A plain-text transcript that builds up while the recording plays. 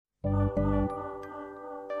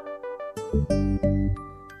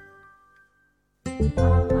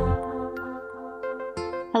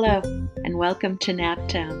Hello, and welcome to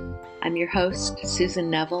Naptown. I'm your host, Susan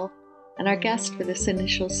Neville, and our guest for this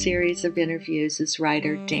initial series of interviews is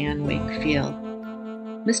writer Dan Wakefield.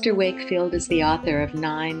 Mr. Wakefield is the author of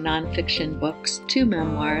 9 nonfiction books, 2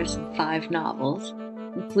 memoirs, and 5 novels,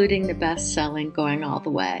 including the best-selling Going All the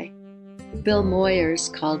Way. Bill Moyers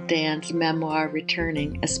called Dan's memoir,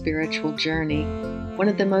 Returning, A Spiritual Journey, one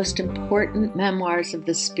of the most important memoirs of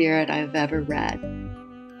the spirit I've ever read.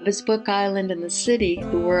 Of his book Island in the City,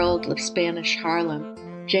 The World of Spanish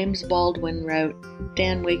Harlem, James Baldwin wrote,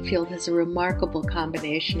 Dan Wakefield has a remarkable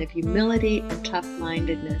combination of humility and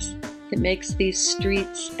tough-mindedness that makes these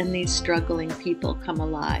streets and these struggling people come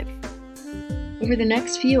alive. Over the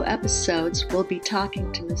next few episodes, we'll be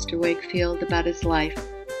talking to Mr. Wakefield about his life,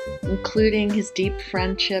 including his deep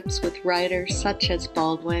friendships with writers such as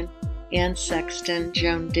Baldwin, Anne Sexton,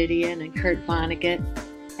 Joan Didion, and Kurt Vonnegut,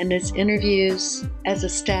 and his interviews as a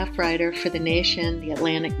staff writer for The Nation, The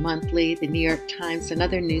Atlantic Monthly, The New York Times, and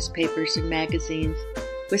other newspapers and magazines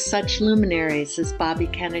with such luminaries as Bobby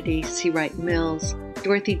Kennedy, C. Wright Mills,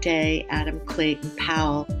 Dorothy Day, Adam Clayton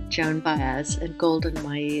Powell, Joan Baez, and Golda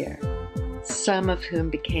Meir, some of whom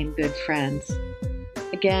became good friends.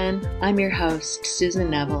 Again, I'm your host, Susan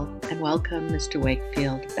Neville, and welcome Mr.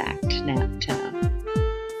 Wakefield back to Naptown.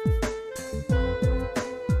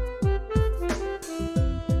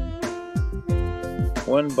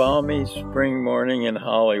 One balmy spring morning in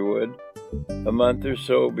Hollywood, a month or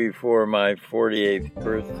so before my 48th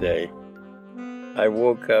birthday, I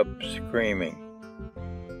woke up screaming.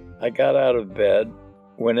 I got out of bed,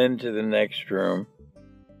 went into the next room,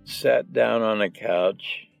 sat down on a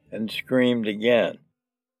couch, and screamed again.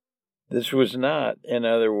 This was not, in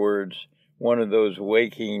other words, one of those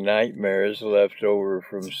waking nightmares left over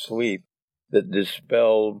from sleep that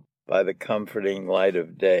dispelled by the comforting light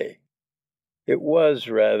of day. It was,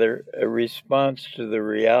 rather, a response to the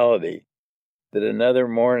reality that another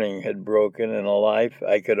morning had broken in a life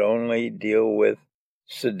I could only deal with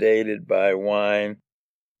sedated by wine,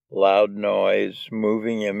 loud noise,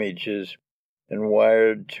 moving images, and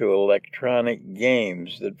wired to electronic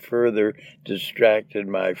games that further distracted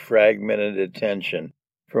my fragmented attention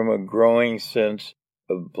from a growing sense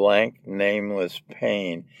of blank, nameless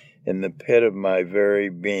pain in the pit of my very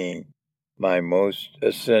being, my most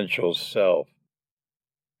essential self.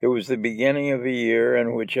 It was the beginning of a year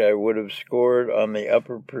in which I would have scored on the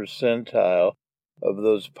upper percentile of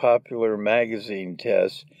those popular magazine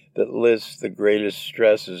tests that list the greatest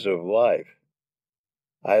stresses of life.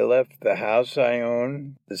 I left the house I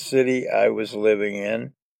owned, the city I was living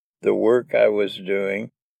in, the work I was doing,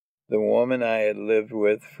 the woman I had lived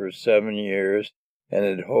with for 7 years and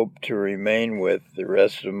had hoped to remain with the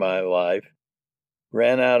rest of my life,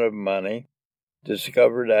 ran out of money,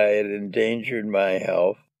 discovered I had endangered my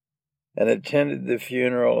health, and attended the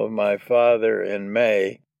funeral of my father in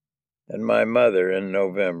May and my mother in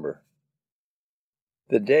November.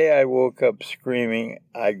 The day I woke up screaming,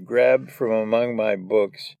 I grabbed from among my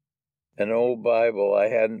books an old Bible I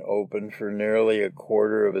hadn't opened for nearly a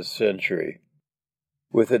quarter of a century.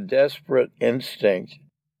 With a desperate instinct,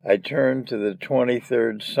 I turned to the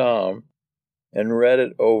 23rd Psalm and read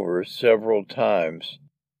it over several times,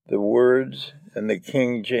 the words and the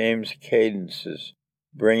King James cadences,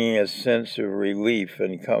 bringing a sense of relief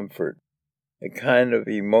and comfort, a kind of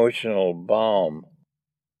emotional balm.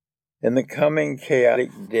 In the coming chaotic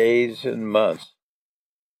days and months,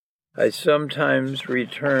 I sometimes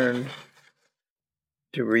returned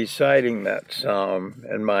to reciting that psalm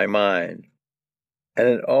in my mind, and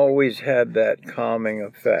it always had that calming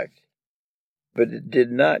effect, but it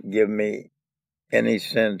did not give me any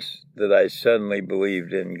sense that I suddenly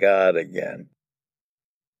believed in God again.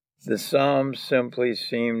 The psalm simply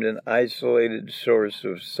seemed an isolated source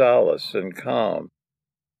of solace and calm,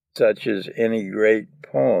 such as any great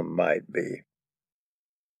poem might be.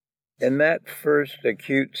 In that first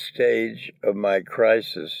acute stage of my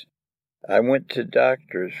crisis, I went to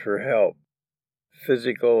doctors for help,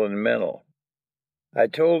 physical and mental. I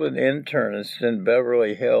told an internist in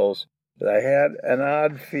Beverly Hills that I had an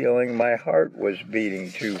odd feeling my heart was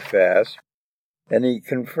beating too fast, and he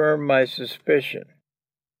confirmed my suspicion.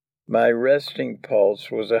 My resting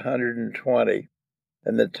pulse was 120,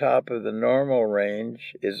 and the top of the normal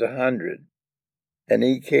range is 100. An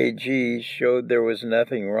EKG showed there was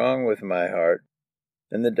nothing wrong with my heart,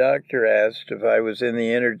 and the doctor asked if I was in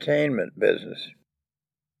the entertainment business.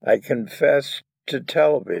 I confessed to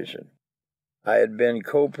television. I had been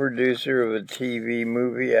co-producer of a TV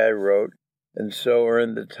movie I wrote, and so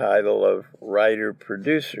earned the title of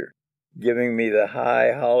writer-producer. giving me the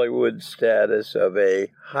high Hollywood status of a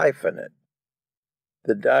hyphenate.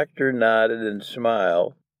 The doctor nodded and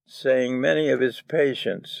smiled, saying many of his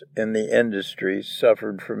patients in the industry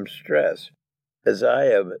suffered from stress, as I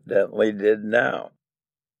evidently did now.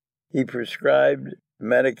 He prescribed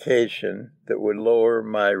medication that would lower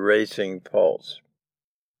my racing pulse.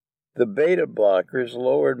 The beta blockers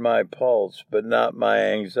lowered my pulse, but not my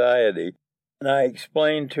anxiety, and I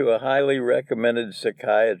explained to a highly recommended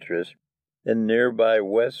psychiatrist in nearby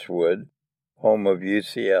Westwood, home of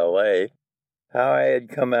UCLA, how I had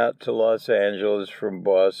come out to Los Angeles from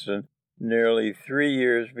Boston nearly 3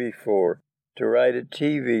 years before to write a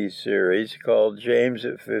TV series called James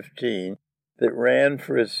at 15 that ran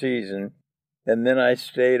for a season, and then I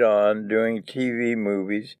stayed on doing TV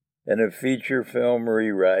movies and a feature film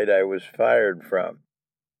rewrite I was fired from.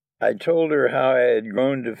 I told her how I had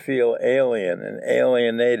grown to feel alien and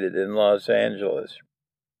alienated in Los Angeles.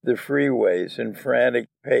 The freeways and frantic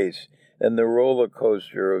pace and the roller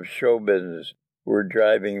coaster of show business were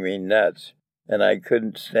driving me nuts, and I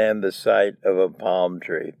couldn't stand the sight of a palm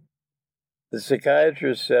tree. The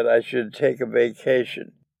psychiatrist said I should take a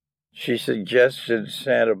vacation. She suggested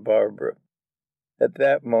Santa Barbara. At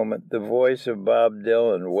that moment, the voice of Bob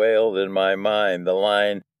Dylan wailed in my mind the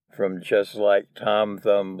line from Just Like Tom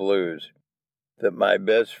Thumb Blues, that my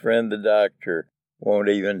best friend the doctor won't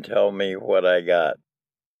even tell me what I got.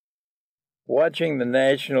 Watching the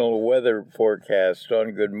national weather forecast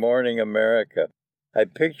on Good Morning America, I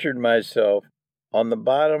pictured myself on the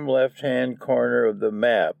bottom left-hand corner of the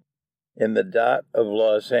map in the dot of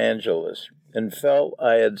Los Angeles and felt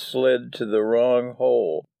I had slid to the wrong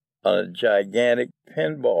hole on a gigantic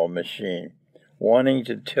pinball machine, wanting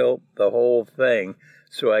to tilt the whole thing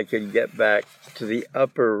so I could get back to the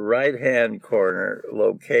upper right-hand corner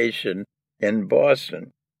location in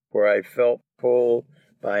Boston, where I felt pulled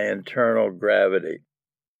by internal gravity.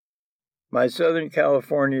 My Southern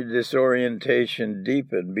California disorientation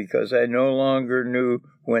deepened because I no longer knew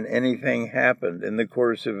when anything happened in the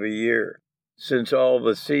course of a year, since all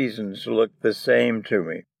the seasons looked the same to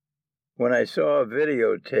me. When I saw a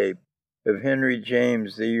videotape of Henry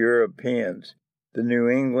James' The Europeans, the New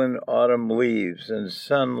England autumn leaves and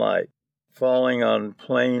sunlight falling on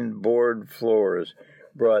plain board floors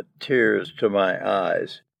brought tears to my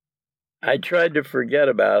eyes. I tried to forget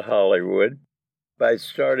about Hollywood by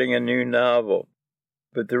starting a new novel,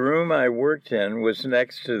 but the room I worked in was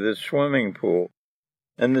next to the swimming pool,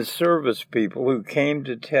 and the service people who came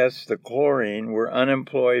to test the chlorine were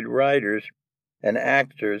unemployed writers and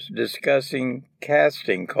actors discussing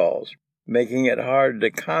casting calls, making it hard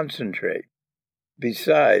to concentrate.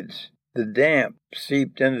 Besides, the damp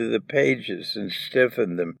seeped into the pages and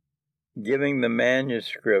stiffened them, giving the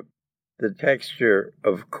manuscript the texture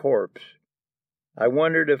of corpse. I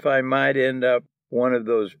wondered if I might end up one of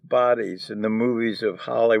those bodies in the movies of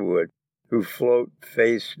Hollywood who float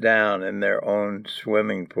face down in their own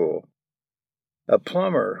swimming pool. A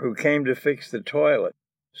plumber who came to fix the toilet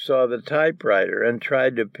saw the typewriter and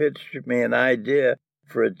tried to pitch me an idea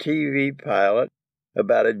for a TV pilot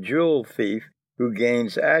about a jewel thief who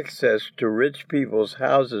gains access to rich people's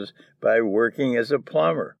houses by working as a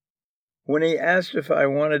plumber. When he asked if I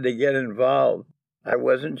wanted to get involved, I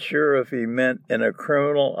wasn't sure if he meant in a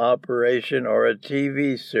criminal operation or a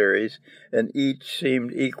TV series, and each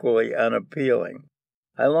seemed equally unappealing.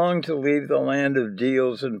 I longed to leave the land of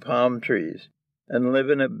deals and palm trees and live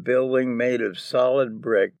in a building made of solid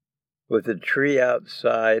brick with a tree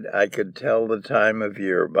outside I could tell the time of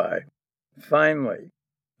year by. Finally,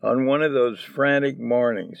 on one of those frantic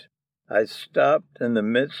mornings, I stopped in the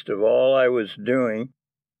midst of all I was doing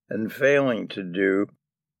and failing to do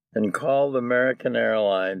and called American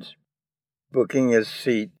Airlines, booking a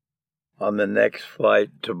seat on the next flight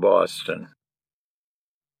to Boston.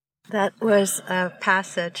 That was a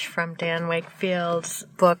passage from Dan Wakefield's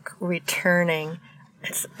book, Returning.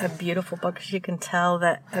 It's a beautiful book. You can tell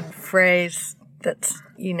that a phrase that's,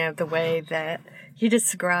 the way that you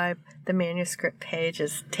describe the manuscript page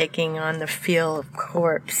as taking on the feel of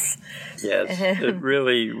corpse. Yes, it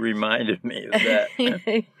really reminded me of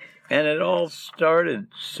that. And it all started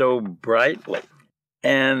so brightly.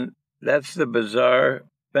 And that's the bizarre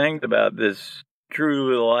thing about this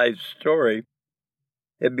true life story.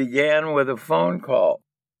 It began with a phone call.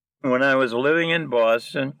 When I was living in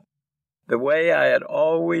Boston, the way I had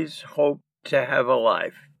always hoped to have a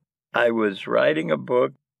life. I was writing a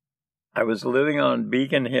book. I was living on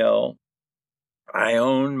Beacon Hill. I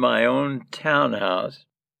owned my own townhouse.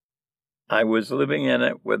 I was living in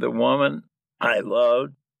it with a woman I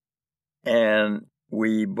loved. And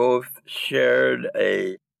we both shared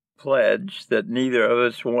a pledge that neither of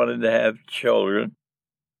us wanted to have children,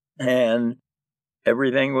 and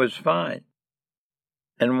everything was fine.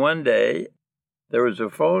 And one day, there was a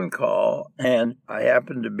phone call, and I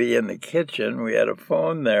happened to be in the kitchen. We had a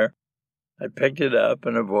phone there. I picked it up,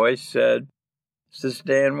 and a voice said, "Is this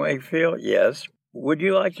Dan Wakefield?" "Yes." "Would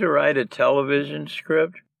you like to write a television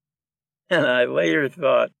script?" And I later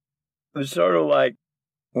thought, it was sort of like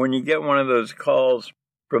when you get one of those calls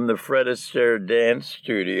from the Fred Astaire dance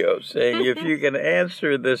studio saying, if you can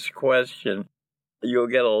answer this question, you'll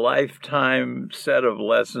get a lifetime set of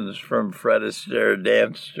lessons from Fred Astaire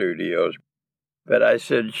dance studios. But I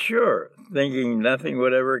said, sure, thinking nothing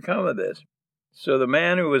would ever come of this. So the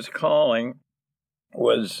man who was calling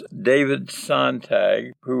was David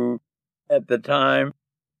Sontag, who at the time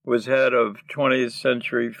was head of 20th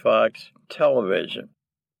Century Fox Television,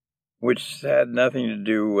 which had nothing to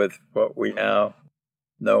do with what we now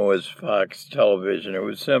know as Fox Television. It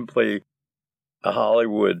was simply a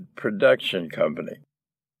Hollywood production company.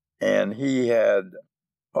 And he had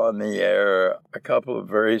on the air a couple of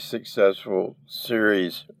very successful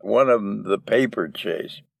series, one of them, The Paper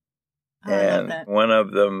Chase. And one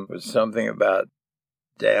of them was something about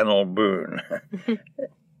Daniel Boone.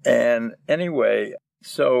 And anyway,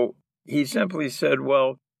 so he simply said,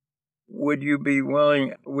 well, would you be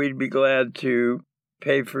willing, we'd be glad to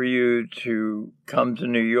pay for you to come to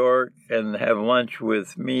New York and have lunch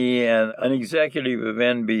with me and an executive of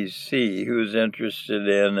NBC who's interested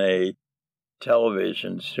in a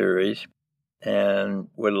television series and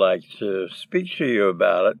would like to speak to you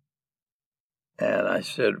about it. And I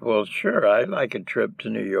said, well, sure, I'd like a trip to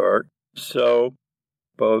New York. So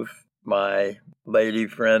both my lady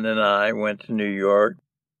friend and I went to New York.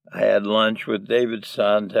 I had lunch with David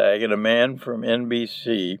Sontag and a man from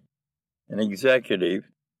NBC, an executive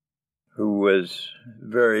who was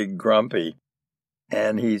very grumpy.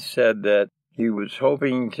 And he said that he was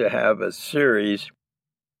hoping to have a series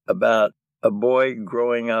about a boy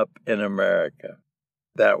growing up in America.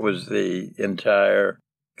 That was the entire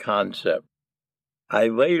concept. I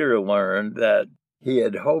later learned that he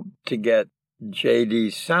had hoped to get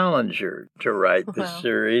J.D. Salinger to write the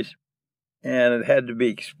series, and it had to be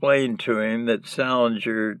explained to him that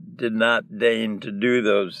Salinger did not deign to do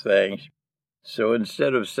those things. So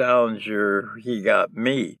instead of Salinger, he got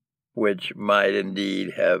me, which might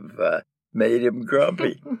indeed have made him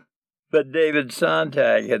grumpy. But David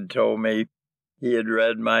Sontag had told me he had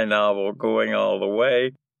read my novel Going All the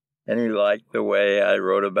Way, and he liked the way I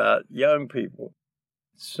wrote about young people.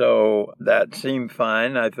 So that seemed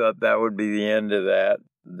fine. I thought that would be the end of that.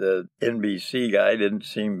 The NBC guy didn't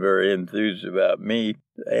seem very enthused about me.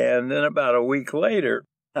 And then about a week later,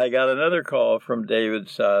 I got another call from David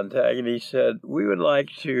Sontag, and he said, we would like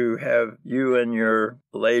to have you and your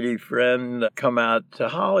lady friend come out to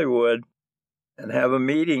Hollywood and have a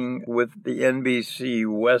meeting with the NBC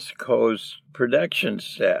West Coast production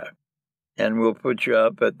staff. And we'll put you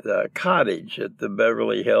up at the Cottage at the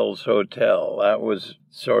Beverly Hills Hotel. That was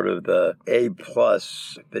sort of the A+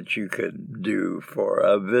 that you could do for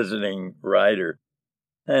a visiting writer.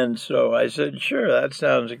 And so I said, sure, that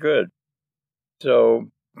sounds good. So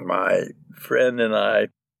my friend and I,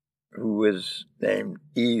 who was named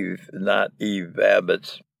Eve, not Eve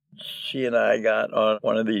Babbitts, she and I got on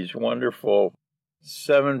one of these wonderful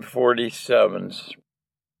 747s.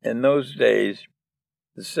 In those days,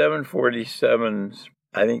 the 747s,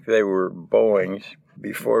 I think they were Boeings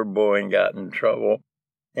before Boeing got in trouble.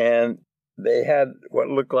 And they had what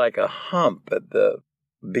looked like a hump at the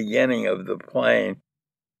beginning of the plane.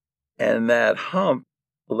 And that hump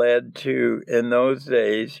led to, in those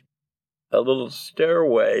days, a little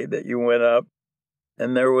stairway that you went up,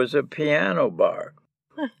 and there was a piano bar.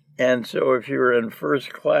 And so if you were in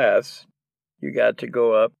first class, you got to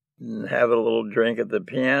go up and have a little drink at the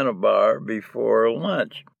piano bar before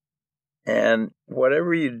lunch. And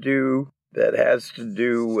whatever you do that has to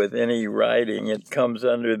do with any writing, it comes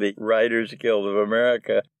under the Writers Guild of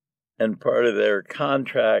America, and part of their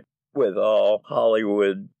contract with all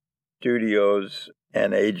Hollywood studios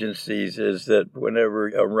and agencies is that whenever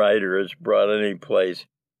a writer is brought any place,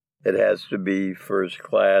 it has to be first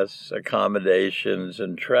class accommodations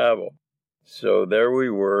and travel. So there we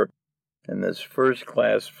were in this first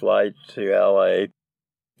class flight to LA.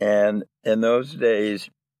 And in those days,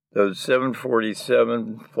 those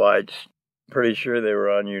 747 flights, pretty sure they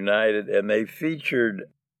were on United, and they featured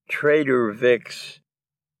Trader Vic's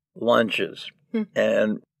lunches.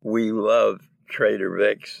 And we loved Trader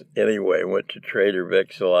Vic's anyway. Went to Trader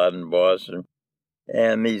Vic's a lot in Boston.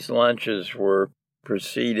 And these lunches were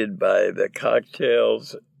preceded by the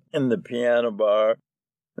cocktails in the piano bar.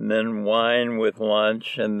 and then wine with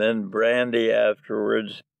lunch, and then brandy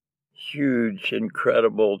afterwards, huge,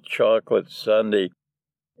 incredible chocolate sundae,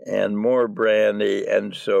 and more brandy,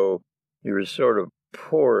 and so you were sort of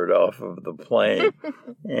poured off of the plane.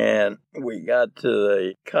 And we got to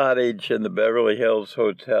the cottage in the Beverly Hills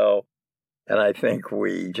Hotel, and I think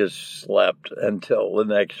we just slept until the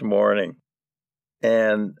next morning.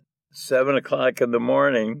 And 7 o'clock in the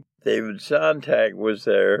morning, David Sontag was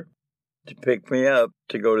there to pick me up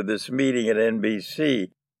to go to this meeting at NBC.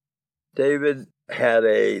 David had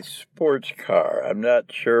a sports car. I'm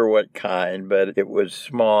not sure what kind, but it was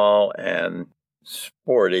small and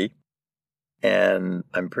sporty, and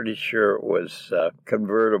I'm pretty sure it was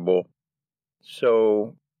convertible.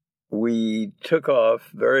 So we took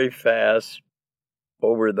off very fast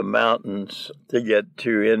over the mountains to get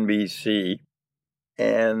to NBC,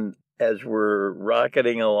 and as we're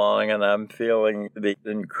rocketing along and I'm feeling the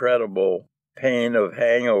incredible pain of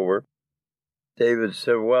hangover, David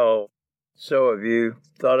said, well, so have you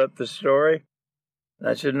thought up the story? And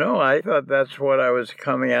I said, no, I thought that's what I was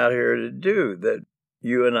coming out here to do, that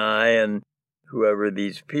you and I and whoever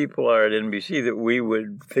these people are at NBC, that we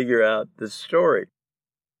would figure out the story.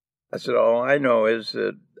 I said, all I know is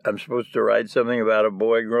that I'm supposed to write something about a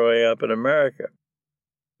boy growing up in America,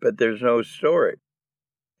 but there's no story.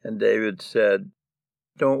 And David said,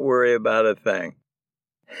 don't worry about a thing.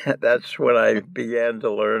 That's when I began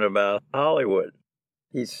to learn about Hollywood.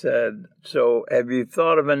 He said, so have you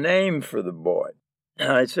thought of a name for the boy?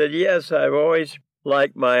 And I said, yes, I've always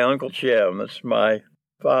liked my Uncle Jim. That's my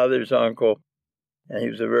father's uncle. And he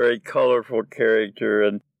was a very colorful character,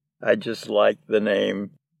 and I just liked the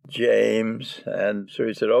name James. And so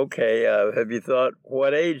he said, okay, have you thought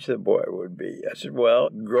what age the boy would be? I said, well,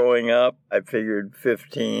 growing up, I figured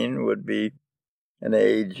 15 would be an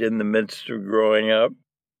age in the midst of growing up.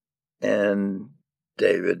 And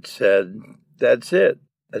David said, that's it.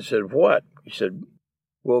 I said, what? He said,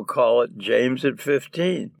 we'll call it James at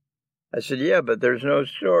 15. I said, yeah, but there's no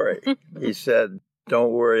story. He said,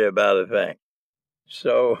 don't worry about a thing.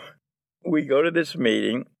 So we go to this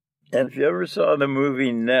meeting. And if you ever saw the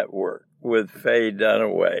movie Network with Faye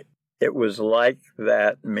Dunaway, it was like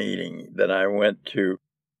that meeting that I went to.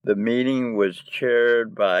 The meeting was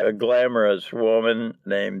chaired by a glamorous woman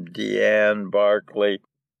named Deanne Barkley,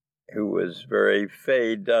 who was very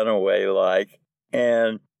Faye Dunaway-like,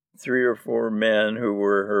 and 3 or 4 men who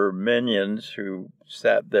were her minions who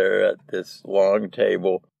sat there at this long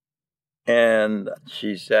table. And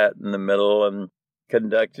she sat in the middle and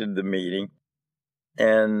conducted the meeting.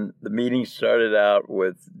 And the meeting started out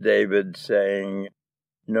with David saying,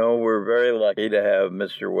 no, we're very lucky to have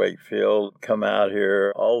Mr. Wakefield come out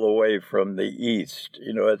here all the way from the East.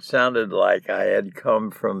 You know, it sounded like I had come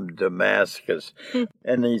from Damascus.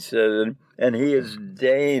 And he said, and he has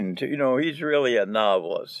deigned to, you know, he's really a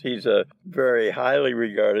novelist. He's a very highly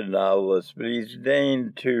regarded novelist, but he's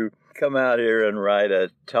deigned to come out here and write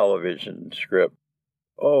a television script.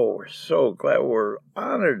 Oh, we're so glad. We're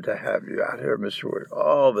honored to have you out here, Mr. Wood.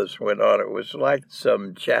 All this went on. It was like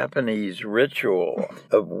some Japanese ritual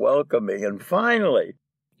of welcoming. And finally,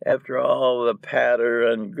 after all the patter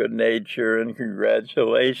and good nature and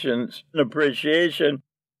congratulations and appreciation,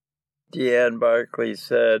 Deanne Barkley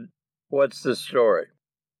said, what's the story?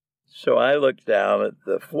 So I looked down at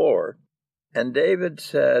the floor, and David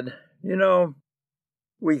said, you know,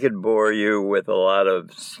 we could bore you with a lot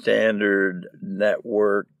of standard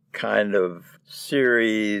network kind of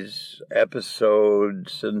series,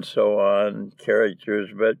 episodes, and so on, characters,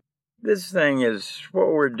 but this thing is, what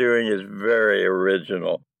we're doing is very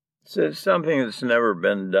original. It's something that's never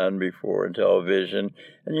been done before in television,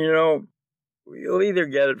 and you know, you'll either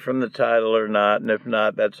get it from the title or not, and if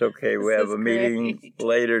not, that's okay. We have a meeting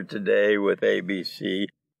later today with ABC.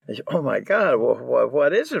 I say, oh my God,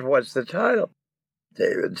 what is it? What's the title?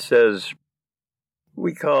 David says,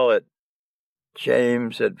 we call it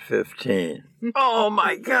James at 15. Oh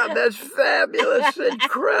my God, that's fabulous,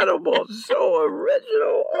 incredible, so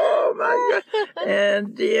original, oh my God.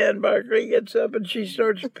 And Deanne Barkley gets up and she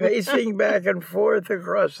starts pacing back and forth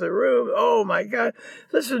across the room. Oh my God,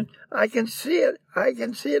 listen, I can see it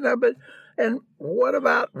now, but, and what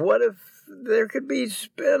if there could be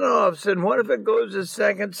spin-offs, and what if it goes a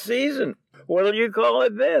second season? What'll you call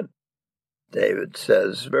it then? David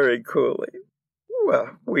says very coolly,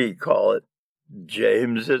 well, we call it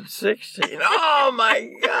James at 16. Oh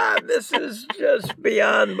my God, this is just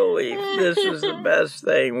beyond belief. This is the best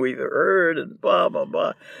thing we've heard, and blah, blah,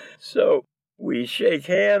 blah. So we shake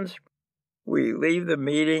hands, we leave the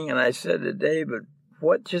meeting, and I said to David,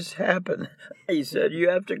 what just happened? He said, you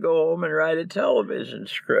have to go home and write a television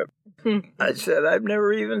script. I said, I've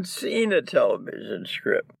never even seen a television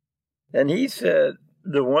script. And he said,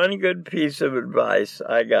 the one good piece of advice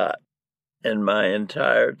I got in my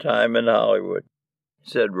entire time in Hollywood,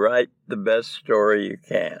 said, write the best story you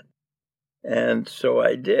can. And so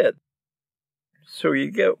I did. So you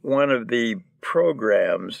get one of the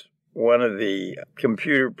programs, one of the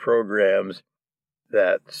computer programs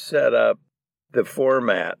that set up the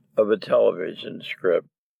format of a television script.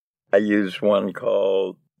 I use one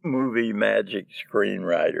called Movie Magic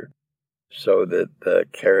Screenwriter, so that the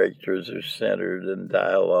characters are centered in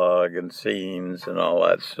dialogue and scenes and all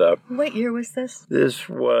that stuff. What year was this? This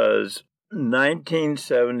was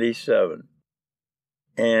 1977.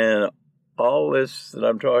 And all this that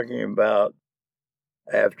I'm talking about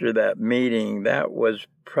after that meeting, that was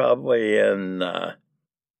probably in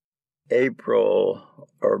April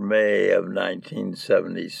or May of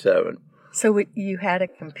 1977. So you had a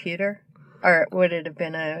computer? Or would it have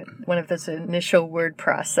been one of those initial word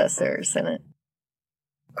processors in it?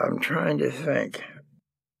 I'm trying to think.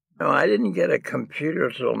 No, I didn't get a computer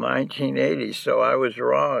until 1980, so I was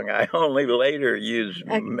wrong. I only later used...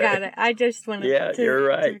 I got it. I just wanted to... Yeah, you're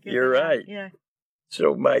right. You're right. Yeah.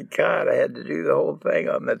 So, my God, I had to do the whole thing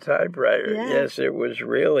on the typewriter. Yeah. Yes, it was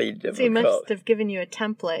really difficult. So he must have given you a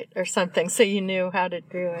template or something so you knew how to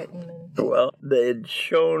do it. And then... Well, they had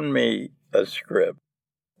shown me a script.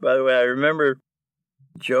 By the way, I remember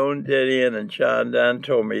Joan Didion and John Donne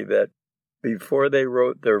told me that before they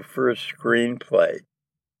wrote their first screenplay,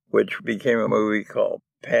 which became a movie called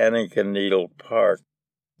Panic in Needle Park,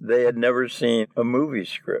 they had never seen a movie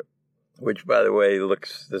script, which, by the way,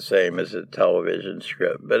 looks the same as a television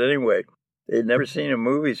script. But anyway, they'd never seen a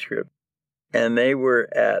movie script. And they were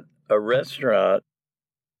at a restaurant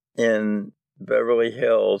in Beverly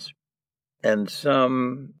Hills, and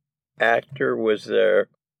some actor was there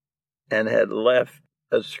and had left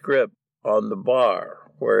a script on the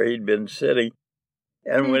bar where he'd been sitting.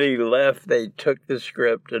 And when he left, they took the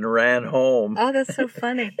script and ran home. Oh, that's so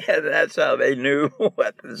funny. And that's how they knew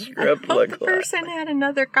what the script looked like. The person had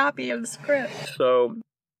another copy of the script. So,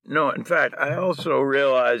 no, in fact, I also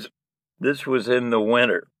realized this was in the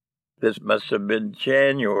winter. This must have been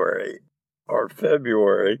January or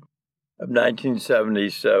February of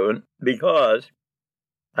 1977, because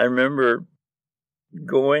I remember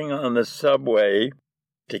going on the subway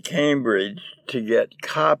to Cambridge to get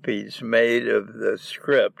copies made of the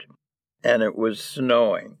script, and it was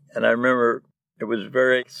snowing. And I remember it was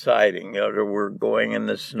very exciting. We're going in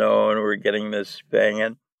the snow and we're getting this thing.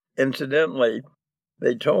 And incidentally,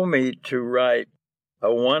 they told me to write a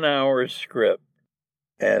 1-hour script.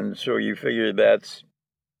 And so you figure that's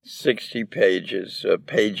 60 pages, a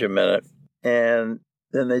page a minute. And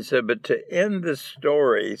then they said, but to end the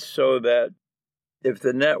story so that if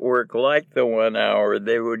the network liked the 1 hour,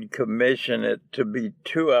 they would commission it to be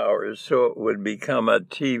 2 hours so it would become a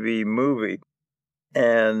TV movie.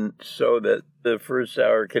 And so that the first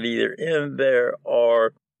hour could either end there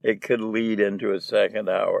or it could lead into a second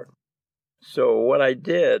hour. So what I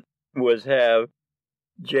did was have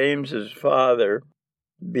James's father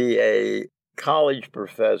be a college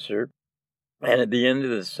professor, and at the end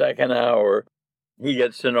of the second hour, he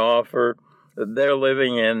gets an offer. They're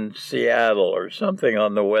living in Seattle or something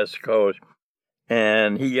on the West Coast,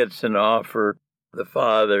 and he gets an offer, the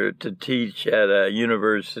father, to teach at a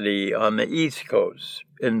university on the East Coast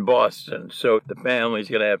in Boston. So the family's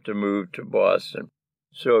going to have to move to Boston.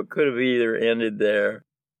 So it could have either ended there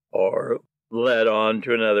or led on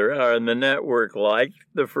to another hour. And the network liked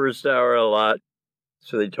the first hour a lot,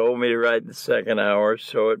 so they told me to write the second hour.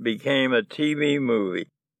 So it became a TV movie.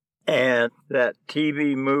 And that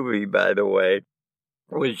TV movie, by the way,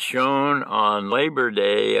 was shown on Labor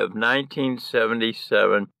Day of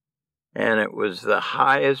 1977, and it was the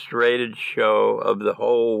highest rated show of the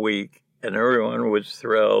whole week, and everyone was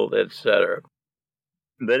thrilled, etc.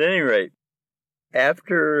 But at any rate,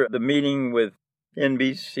 after the meeting with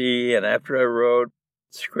NBC, and after I wrote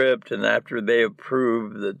the script, and after they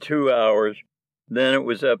approved the 2 hours, then it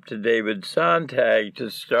was up to David Sontag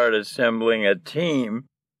to start assembling a team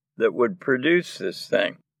that would produce this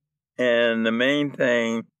thing. And the main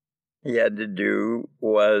thing he had to do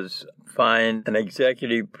was find an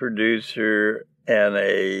executive producer and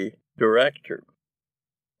a director.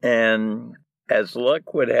 And as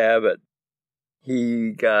luck would have it,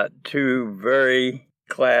 he got two very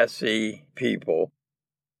classy people,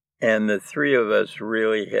 and the three of us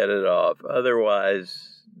really hit it off.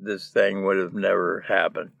 Otherwise, this thing would have never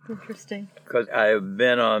happened. Interesting. Because I have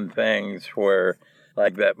been on things where,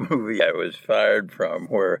 like that movie I was fired from,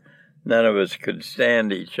 where none of us could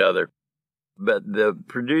stand each other. But the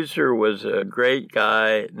producer was a great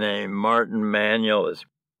guy named Martin Manulis.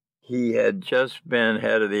 He had just been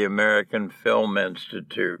head of the American Film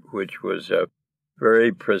Institute, which was a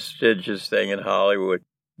very prestigious thing in Hollywood.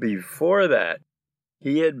 Before that,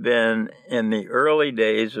 he had been in the early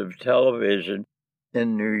days of television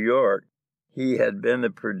in New York. He had been the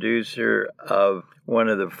producer of one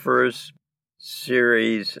of the first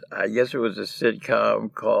series, I guess it was a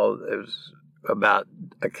sitcom called, it was about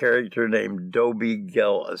a character named Dobie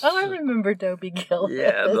Gillis. Oh, I remember Dobie Gillis.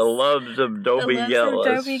 Yeah, The Loves of Dobie Gillis.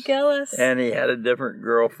 Of Dobie Gillis. And he had a different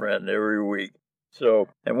girlfriend every week. So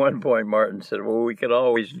at one point, Martin said, well, we could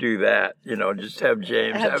always do that. Just have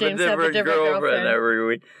James have a different girlfriend every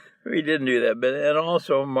week. We didn't do that. And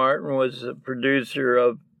also, Martin was a producer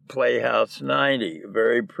of Playhouse 90, a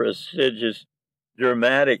very prestigious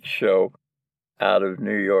dramatic show out of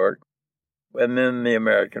New York. And then the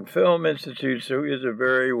American Film Institute, so he was a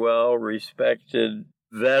very well-respected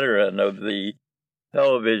veteran of the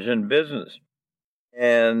television business.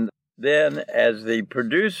 And then as the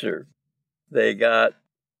producer, they got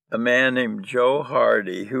a man named Joe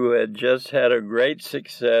Hardy, who had just had a great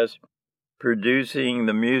success producing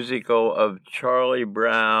the musical of Charlie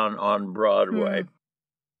Brown on Broadway.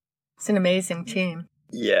 It's an amazing team.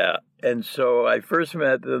 Yeah, and so I first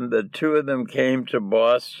met them. The two of them came to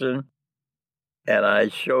Boston, and I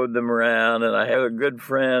showed them around, and I have a good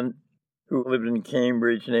friend who lived in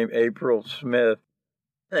Cambridge named April Smith,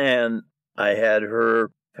 and I had her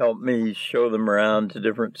help me show them around to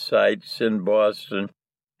different sites in Boston.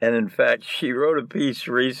 And in fact, she wrote a piece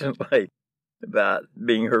recently about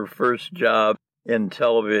being her first job in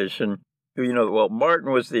television.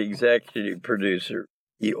 Martin was the executive producer.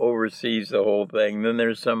 He oversees the whole thing. Then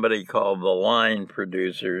there's somebody called the line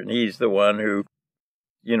producer, and he's the one who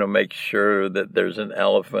make sure that there's an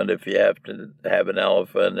elephant if you have to have an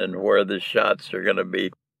elephant and where the shots are going to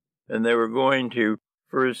be. And they were going to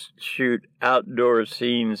first shoot outdoor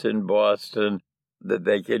scenes in Boston that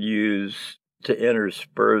they could use to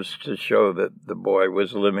intersperse to show that the boy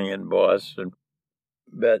was living in Boston.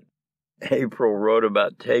 But April wrote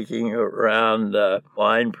about taking around a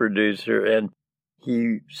line producer and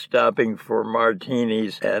he stopping for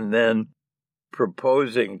martinis and then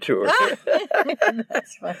proposing to her.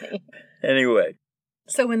 That's funny. Anyway.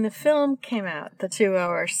 So when the film came out, the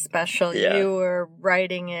 2-hour special, you were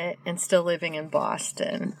writing it and still living in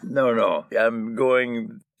Boston. No. I'm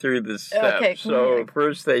going through the steps. Okay. So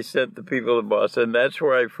first they sent the people to Boston. That's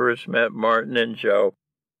where I first met Martin and Joe.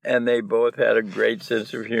 And they both had a great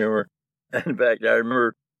sense of humor. In fact, I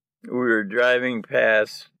remember we were driving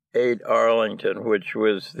past 8 Arlington, which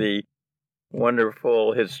was the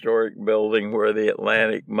wonderful historic building where the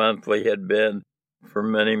Atlantic Monthly had been for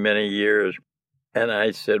many, many years. And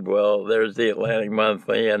I said, well, there's the Atlantic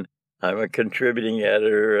Monthly, and I'm a contributing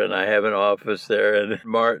editor, and I have an office there. And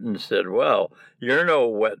Martin said, well, you're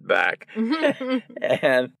no wetback.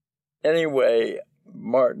 And anyway,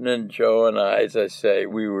 Martin and Joe and I, as I say,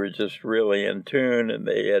 we were just really in tune, and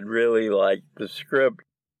they had really liked the script.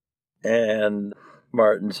 And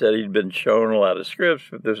Martin said he'd been shown a lot of scripts,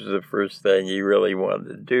 but this was the first thing he really wanted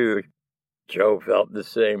to do. Joe felt the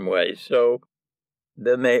same way. So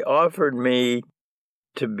then they offered me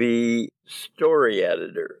to be story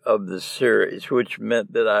editor of the series, which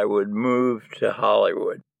meant that I would move to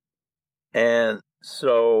Hollywood. And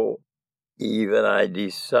so Eve and I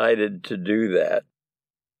decided to do that.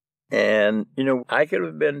 And, I could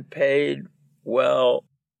have been paid well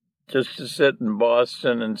just to sit in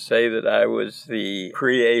Boston and say that I was the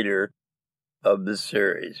creator of the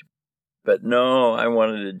series. But no, I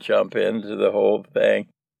wanted to jump into the whole thing.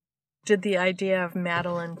 Did the idea of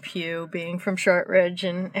Madeline Pugh being from Shortridge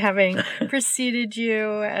and having preceded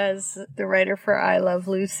you as the writer for I Love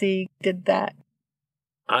Lucy, did that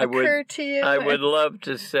occur to you? I would love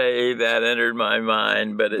to say that entered my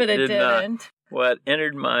mind, but it did not. What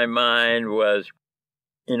entered my mind was,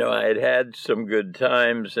 I had had some good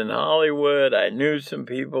times in Hollywood. I knew some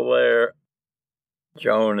people there.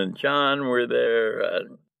 Joan and John were there,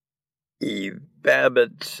 Eve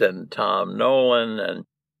Babbitts and Tom Nolan, and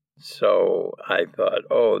so I thought,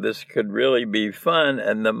 oh, this could really be fun,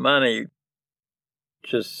 and the money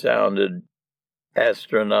just sounded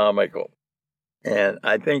astronomical. And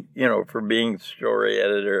I think, for being story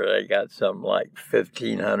editor, I got something like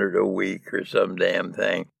 $1,500 a week or some damn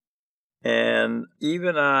thing. And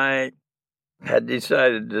even I had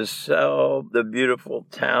decided to sell the beautiful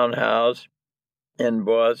townhouse in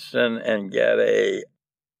Boston and get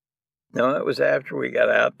no, it was after we got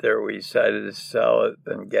out there, we decided to sell it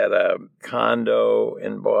and get a condo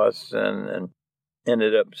in Boston. And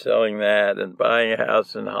ended up selling that and buying a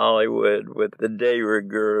house in Hollywood with the de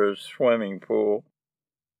rigueur swimming pool,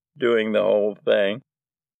 doing the whole thing.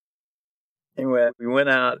 Anyway, we went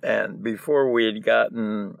out, and before we had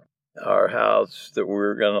gotten our house that we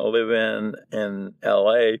were going to live in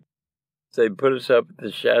L.A., they put us up at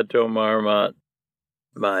the Chateau Marmont,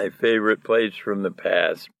 my favorite place from the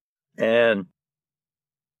past. And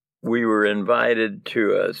we were invited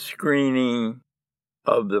to a screening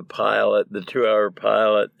of the pilot, the 2-hour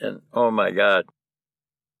pilot. And oh my God,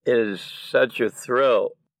 it is such a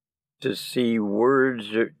thrill to see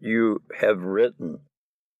words that you have written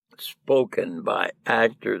spoken by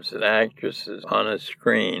actors and actresses on a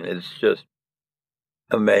screen. It's just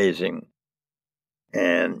amazing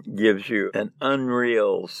and gives you an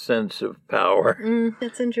unreal sense of power.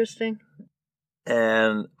 That's interesting.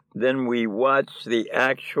 And then we watched the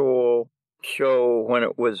actual show when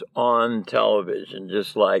it was on television,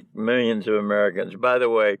 just like millions of Americans. By the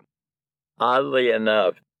way, oddly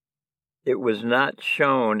enough, it was not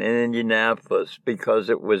shown in Indianapolis because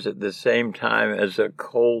it was at the same time as a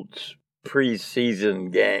Colts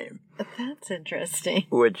preseason game. That's interesting.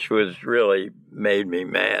 Which was really made me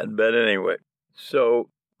mad. But anyway, so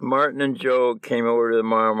Martin and Joe came over to the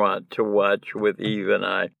Marmont to watch with Eve and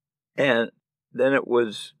I. And then it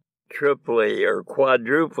was triply or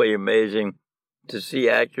quadruply amazing to see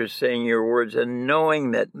actors saying your words and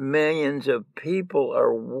knowing that millions of people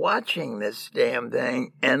are watching this damn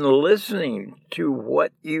thing and listening to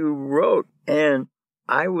what you wrote. And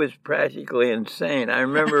I was practically insane. I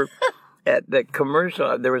remember at the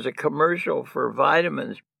commercial, there was a commercial for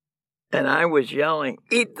vitamins, and I was yelling,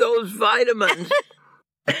 "Eat those vitamins!"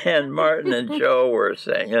 And Martin and Joe were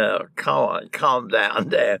saying, "Oh, come on, calm down,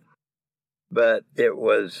 Dad." But it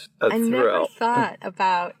was a thrill. I never thought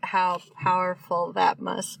about how powerful that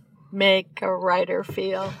must make a writer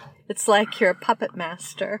feel. It's like you're a puppet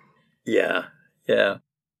master. Yeah.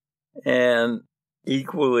 And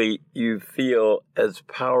equally, you feel as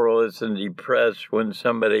powerless and depressed when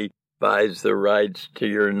somebody buys the rights to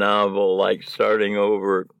your novel, like Starting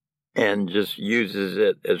Over, and just uses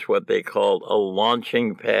it as what they call a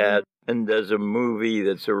launching pad and does a movie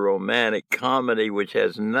that's a romantic comedy which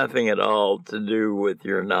has nothing at all to do with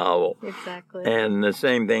your novel. Exactly. And the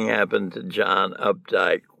same thing happened to John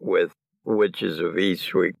Updike with Witches of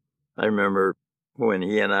Eastwick. I remember when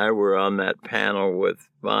he and I were on that panel with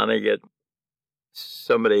Vonnegut,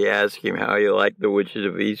 somebody asked him how he liked the Witches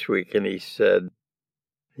of Eastwick, and he said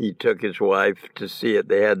he took his wife to see it.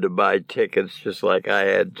 They had to buy tickets just like I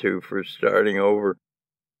had to for Starting Over.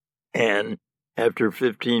 And after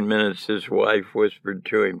 15 minutes, his wife whispered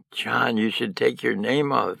to him, "John, you should take your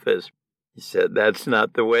name off this." He said, "That's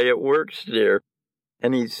not the way it works, dear."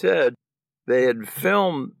 And he said they had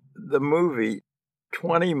filmed the movie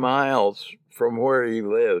 20 miles from where he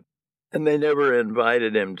lived, and they never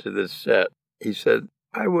invited him to the set. He said,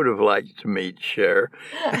 "I would have liked to meet Cher."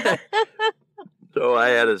 So I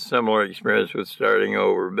had a similar experience with Starting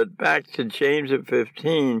Over. But back to James at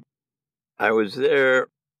 15, I was there.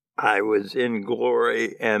 I was in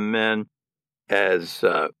Glory, and then as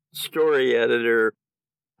story editor,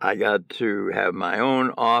 I got to have my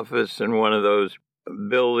own office in one of those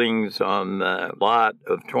buildings on the lot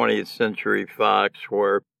of 20th Century Fox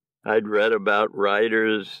where I'd read about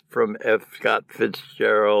writers from F. Scott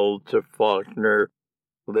Fitzgerald to Faulkner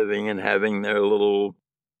living and having their little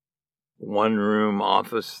one-room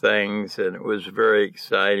office things, and it was very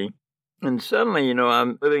exciting. And suddenly,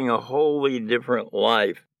 I'm living a wholly different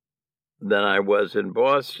life than I was in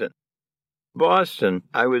Boston. Boston,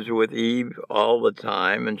 I was with Eve all the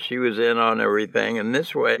time, and she was in on everything. And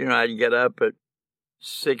this way, I'd get up at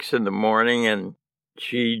 6 in the morning, and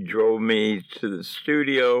she drove me to the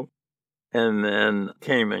studio, and then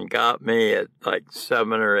came and got me at like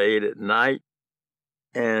 7 or 8 at night.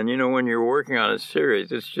 And, when you're working on a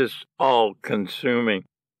series, it's just all consuming.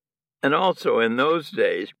 And also in those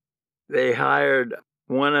days, they hired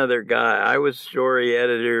one other guy. I was story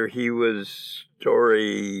editor. He was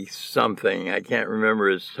story something. I can't remember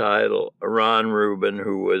his title. Ron Rubin,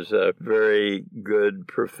 who was a very good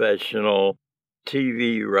professional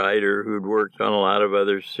TV writer who'd worked on a lot of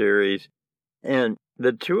other series. And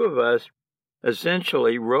the two of us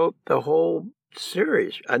essentially wrote the whole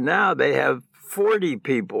series. And now they have 40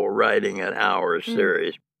 people writing an hour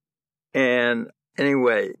series. And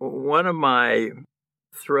anyway, one of my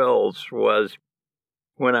thrills was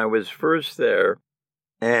when I was first there,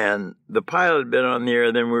 and the pilot had been on the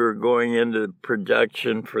air, then we were going into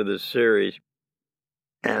production for the series.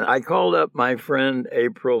 And I called up my friend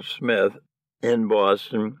April Smith in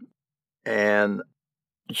Boston, and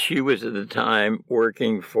she was at the time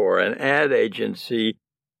working for an ad agency,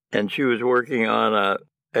 and she was working on a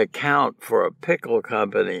account for a pickle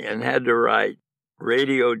company and had to write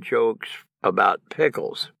radio jokes about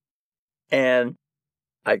pickles. And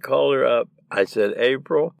I called her up. I said,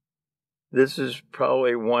 April, this is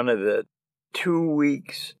probably one of the 2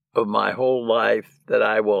 weeks of my whole life that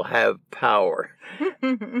I will have power.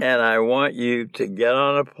 And I want you to get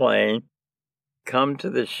on a plane, come to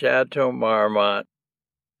the Chateau Marmont,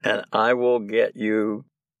 and I will get you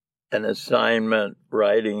an assignment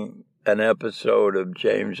writing an episode of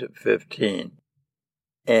James at 15.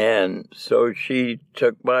 And so she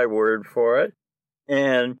took my word for it.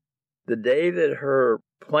 And the day that her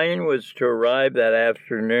plane was to arrive that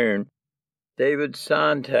afternoon, David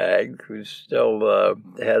Sontag, who's still the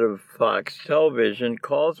head of Fox Television,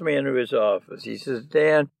 calls me into his office. He says,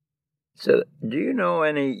 Dan, do you know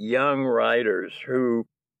any young writers who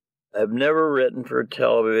have never written for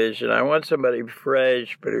television? I want somebody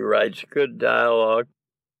fresh, but who writes good dialogue.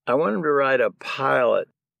 I want him to write a pilot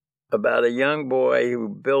about a young boy who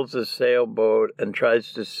builds a sailboat and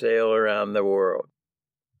tries to sail around the world.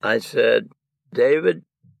 I said, David,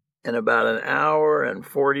 in about an hour and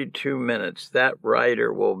 42 minutes, that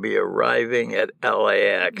writer will be arriving at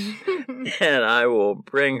LAX, and I will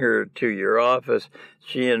bring her to your office.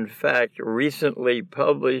 She, in fact, recently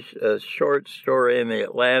published a short story in the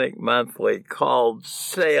Atlantic Monthly called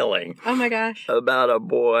Sailing. Oh, my gosh. About a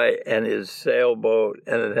boy and his sailboat,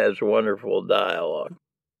 and it has wonderful dialogue.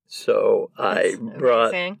 So I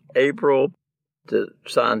brought April to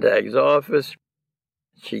Sontag's office.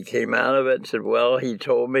 She came out of it and said, well, he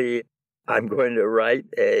told me I'm going to write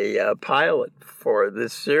a pilot for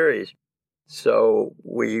this series. So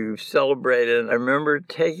we celebrated. I remember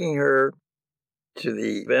taking her to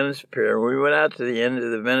the Venice Pier. We went out to the end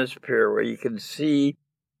of the Venice Pier where you could see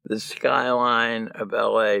the skyline of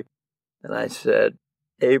L.A. And I said,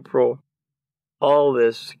 April, all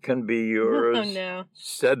this can be yours, oh, no.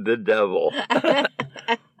 said the devil.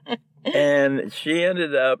 And she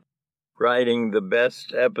ended up writing the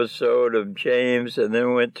best episode of James, and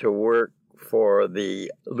then went to work for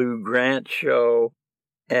the Lou Grant Show,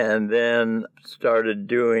 and then started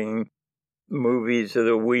doing Movies of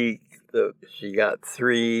the Week. She got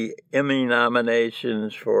 3 Emmy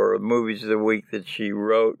nominations for Movies of the Week that she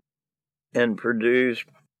wrote and produced,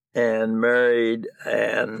 and married,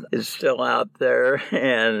 and is still out there,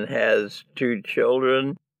 and has 2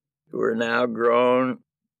 children who are now grown.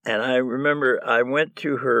 And I remember I went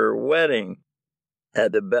to her wedding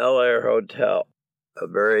at the Bel Air Hotel, a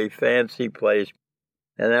very fancy place.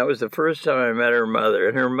 And that was the first time I met her mother.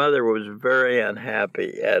 And her mother was very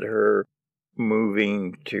unhappy at her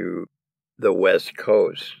moving to the West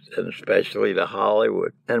Coast, and especially to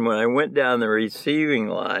Hollywood. And when I went down the receiving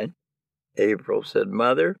line, April said,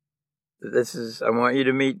 Mother, I want you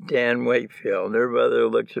to meet Dan Wakefield. And her mother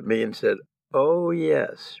looked at me and said, oh,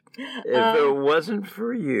 yes. If it wasn't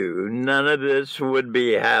for you, none of this would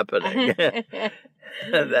be happening.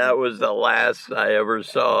 That was the last I ever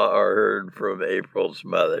saw or heard from April's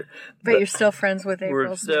mother. But you're still friends with April's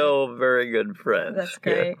We're still very good friends. That's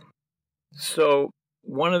great. Yeah. So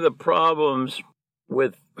one of the problems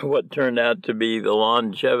with what turned out to be the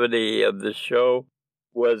longevity of the show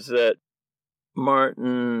was that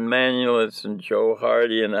Martin Manulis and Joe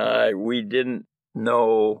Hardy and I, we didn't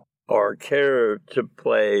know or care to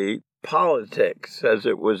play politics as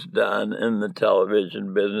it was done in the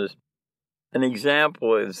television business. An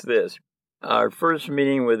example is this. Our first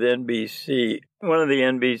meeting with NBC, one of the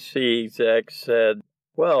NBC execs said,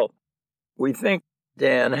 well, we think,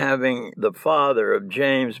 Dan, having the father of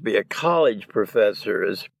James be a college professor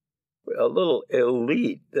is a little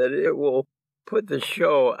elite, that it will put the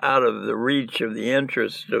show out of the reach of the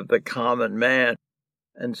interest of the common man.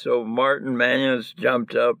 And so Martin Manulis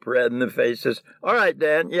jumped up, red in the face, says, all right,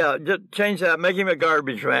 Dan, yeah, just change that. Make him a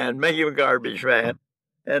garbage man. Make him a garbage man.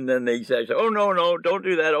 And then the exec said, oh, no, don't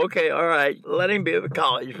do that. Okay, all right, let him be a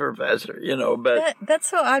college professor, but...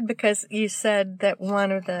 That's so odd, because you said that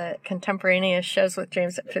one of the contemporaneous shows with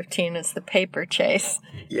James at 15 is The Paper Chase.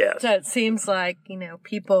 Yes. So it seems like,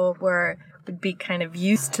 people would be kind of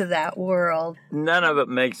used to that world. None of it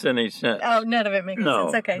makes any sense. Oh, none of it makes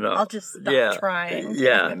sense. Okay, no. I'll just stop trying to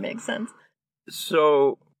make it make sense.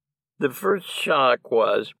 So the first shock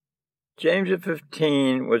was James at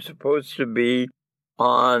 15 was supposed to be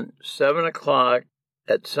on 7 o'clock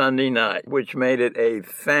at Sunday night, which made it a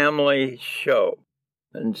family show.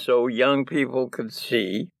 And so young people could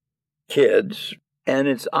see, kids, and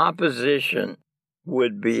its opposition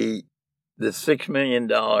would be the $6 Million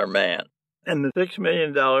Man. And the $6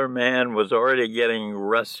 Million Man was already getting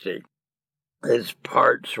rusty. his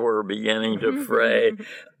parts were beginning to fray.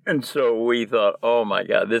 And so we thought, oh my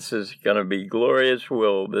God, this is going to be glorious.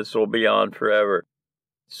 This will be on forever.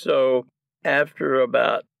 So after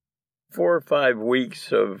about 4 or 5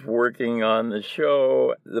 weeks of working on the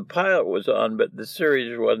show, the pilot was on, but the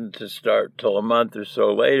series wasn't to start till a month or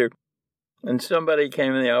so later. And somebody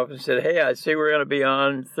came in the office and said, hey, I see we're going to be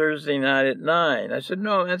on Thursday night at 9. I said,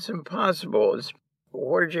 no, that's impossible.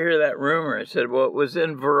 Where'd you hear that rumor? I said, well, it was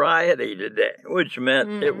in Variety today, which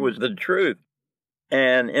meant it was the truth.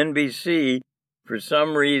 And NBC, for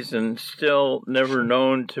some reason, still never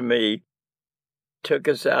known to me, took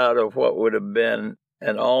us out of what would have been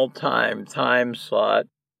an all-time time slot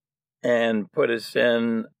and put us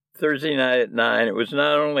in Thursday night at 9. It was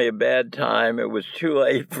not only a bad time, it was too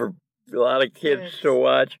late for a lot of kids to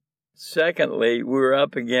watch. Secondly, we were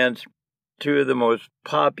up against two of the most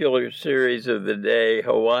popular series of the day,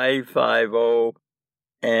 Hawaii Five-0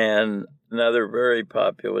 and another very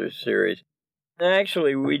popular series. And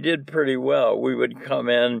actually, we did pretty well. We would come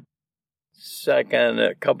in second.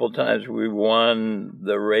 A couple times we won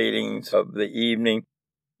the ratings of the evening.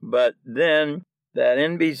 But then that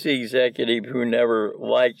NBC executive who never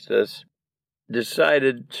liked us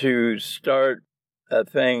decided to start a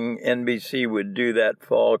thing NBC would do that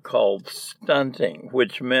fall called stunting,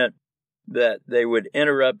 which meant that they would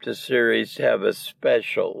interrupt a series to have a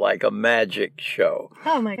special, like a magic show.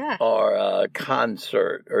 Oh, my God. Or a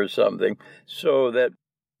concert or something, so that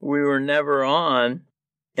we were never on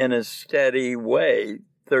in a steady way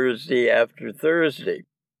Thursday after Thursday.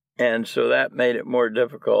 And so that made it more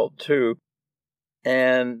difficult, too.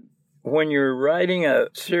 And when you're writing a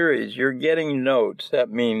series, you're getting notes, that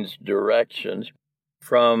means directions,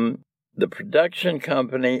 from the production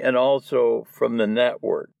company and also from the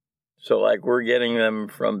network. So like we're getting them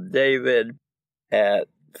from David at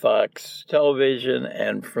Fox Television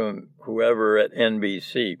and from whoever at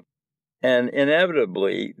NBC. And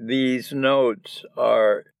inevitably, these notes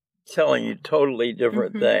are telling you totally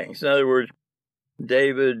different things. In other words,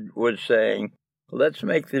 David was saying, let's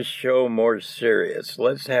make this show more serious.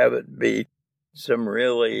 Let's have it be some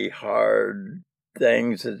really hard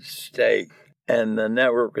things at stake. And the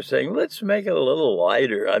network was saying, let's make it a little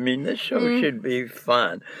lighter. I mean, this show should be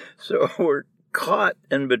fun. So we're caught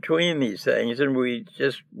in between these things, and we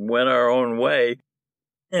just went our own way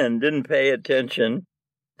and didn't pay attention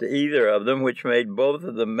to either of them, which made both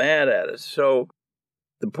of them mad at us. So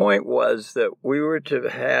the point was that we were to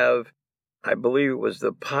have, I believe it was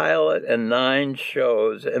the pilot and 9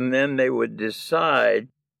 shows, and then they would decide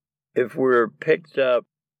if we were picked up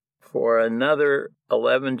for another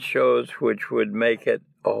 11 shows, which would make it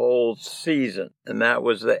a whole season. And that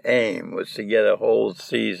was the aim, was to get a whole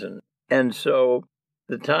season. And so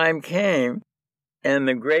the time came, and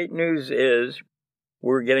the great news is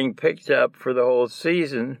we're getting picked up for the whole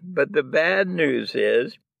season. But the bad news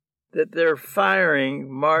is that they're firing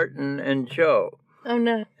Martin and Joe. Oh,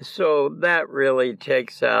 no. So that really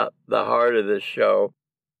takes out the heart of the show.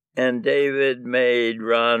 And David made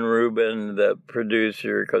Ron Rubin the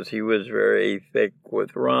producer because he was very thick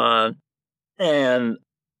with Ron. And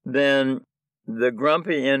then the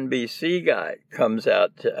grumpy NBC guy comes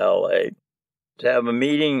out to L.A. to have a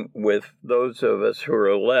meeting with those of us who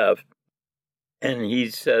are left. And he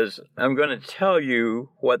says, I'm going to tell you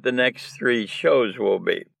what the next 3 shows will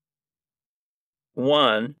be.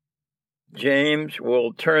 1, James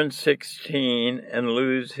will turn 16 and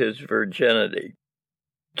lose his virginity.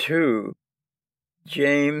 2,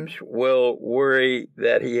 James will worry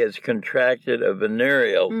that he has contracted a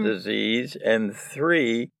venereal disease. And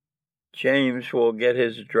 3, James will get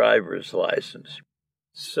his driver's license.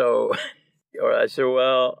 So I said,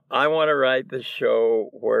 well, I want to write the show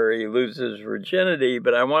where he loses virginity,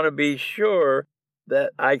 but I want to be sure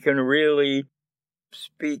that I can really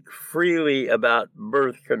speak freely about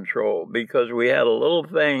birth control, because we had a little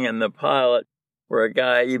thing in the pilot where a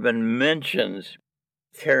guy even mentions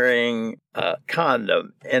carrying a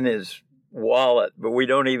condom in his wallet, but we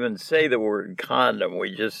don't even say the word condom.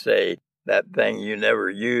 We just say that thing you never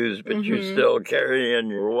use, but you still carry in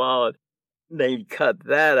your wallet. They cut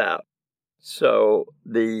that out. So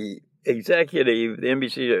the executive, the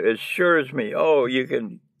NBC, assures me, oh, you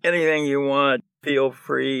can, anything you want, feel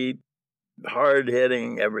free,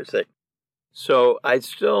 hard-hitting, everything. So I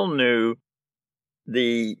still knew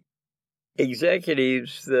the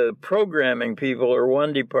executives, the programming people, are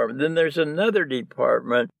one department. Then there's another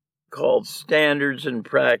department called Standards and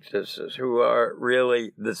Practices, who are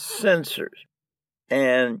really the censors.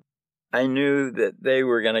 And I knew that they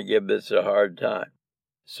were going to give this a hard time.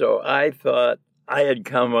 So I thought I had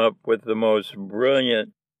come up with the most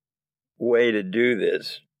brilliant way to do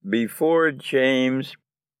this. before James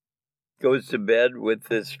goes to bed with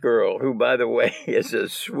this girl, who, by the way, is a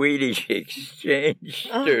Swedish exchange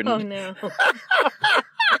student. Oh, no.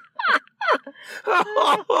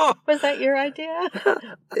 Was that your idea?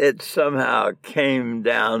 It somehow came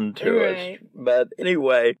down to us. But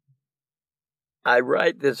anyway, I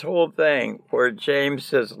write this whole thing where James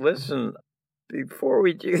says, listen, before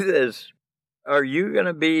we do this, are you going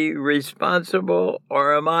to be responsible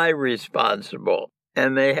or am I responsible?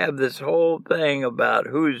 And they have this whole thing about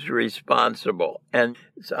who's responsible. And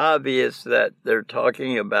it's obvious that they're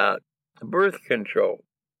talking about birth control.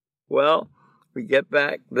 Well, we get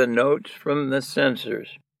back the notes from the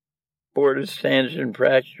censors. Board of Standards and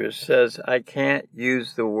Practice says I can't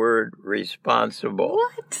use the word responsible.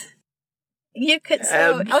 What? You could,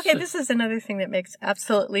 okay, this is another thing that makes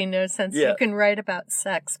absolutely no sense. Yeah. You can write about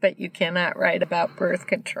sex, but you cannot write about birth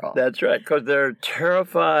control. That's right, because they're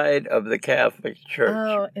terrified of the Catholic Church.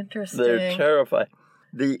 Oh, interesting. They're terrified.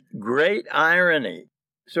 The great irony.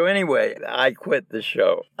 So anyway, I quit the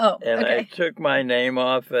show. Oh, and okay. I took my name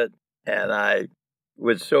off it, and I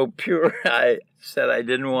was so pure, I said I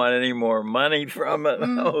didn't want any more money from it.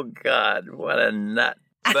 Oh, God, what a nut.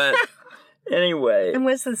 But... Anyway. And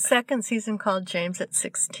was the second season called James at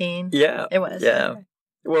 16? Yeah. It was. Yeah. Okay.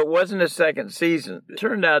 Well, it wasn't a second season. It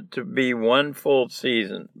turned out to be one full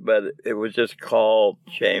season, but it was just called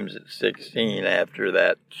James at 16 after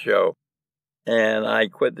that show. And I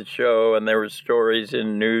quit the show, and there were stories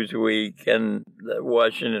in Newsweek and the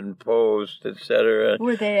Washington Post, etc.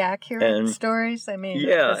 Were they accurate stories? I mean,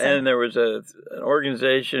 yeah, and there was an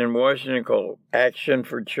organization in Washington called Action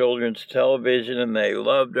for Children's Television, and they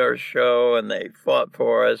loved our show, and they fought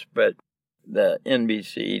for us, but the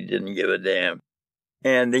NBC didn't give a damn.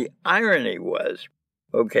 And the irony was,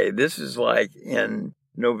 okay, this is like in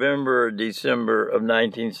November or December of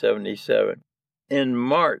 1977. In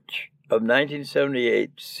March of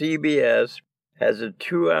 1978, CBS has a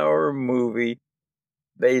 2-hour movie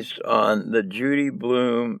based on the Judy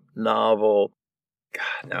Blume novel.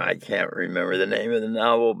 God, now I can't remember the name of the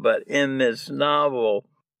novel, but in this novel,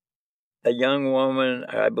 a young woman,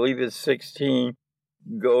 I believe is 16,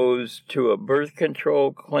 goes to a birth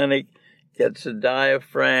control clinic, gets a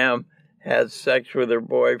diaphragm, has sex with her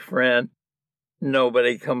boyfriend.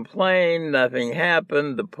 Nobody complained, nothing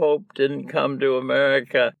happened, the Pope didn't come to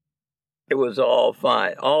America. It was all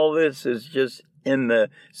fine. All this is just in the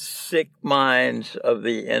sick minds of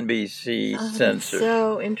the NBC censors.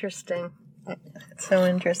 So interesting. So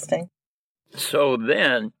interesting. So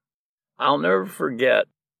then, I'll never forget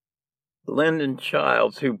Lyndon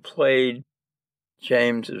Childs, who played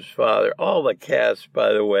James's father. All the cast,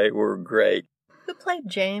 by the way, were great. Who played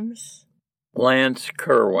James? Lance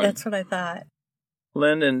Kerwin. That's what I thought.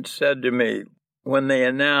 Lyndon said to me, when they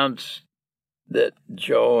announced that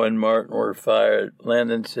Joe and Martin were fired,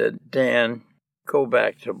 Lyndon said, Dan, go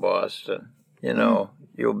back to Boston. You know,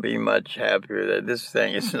 you'll be much happier there. This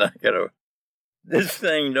thing is not going to, this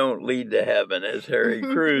thing don't lead to heaven, as Harry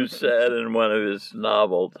Crews said in one of his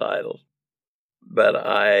novel titles. But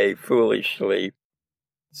I foolishly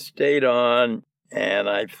stayed on, and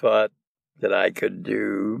I thought that I could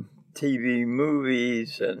do TV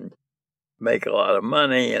movies and make a lot of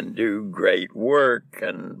money and do great work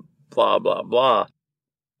and blah, blah, blah.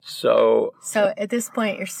 So at this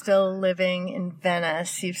point, you're still living in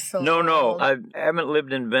Venice. You've sold. No. I haven't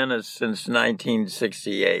lived in Venice since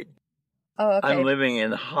 1968. Oh, okay. I'm living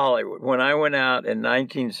in Hollywood. When I went out in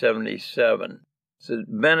 1977, so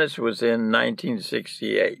Venice was in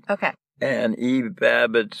 1968. Okay. And Eve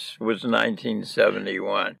Babbitt's was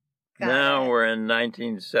 1971. Now we're in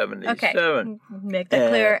 1977. Okay. Make that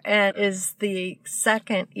clear. And is the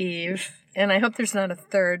second Eve, and I hope there's not a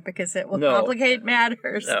third because it will complicate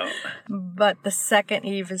matters. No. But the second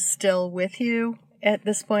Eve is still with you at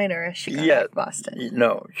this point, or has she gone back to Boston?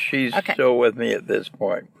 No, she's still with me at this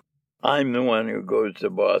point. I'm the one who goes to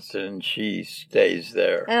Boston, and she stays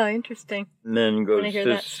there. Oh, interesting. And then goes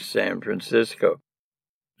to San Francisco.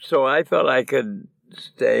 So I thought I could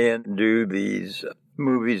stay and do these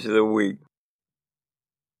movies of the week.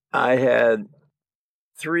 I had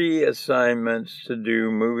 3 assignments to do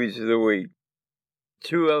movies of the week.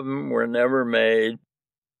 2 of them were never made,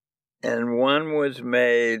 and 1 was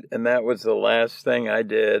made, and that was the last thing I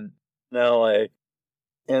did in L.A.,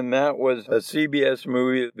 and that was a CBS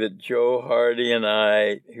movie that Joe Hardy and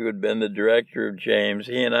I, who had been the director of James,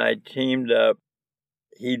 he and I teamed up.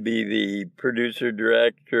 He'd be the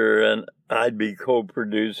producer-director, and I'd be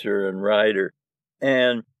co-producer and writer.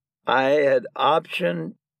 And I had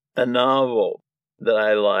optioned a novel that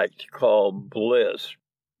I liked called Bliss,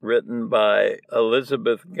 written by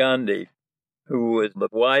Elizabeth Gundy, who was the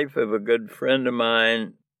wife of a good friend of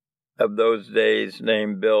mine of those days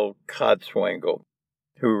named Bill Kotzwinkle,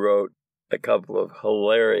 who wrote a couple of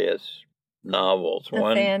hilarious novels. The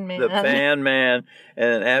Fan Man. The Fan Man,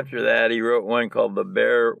 and then after that he wrote one called The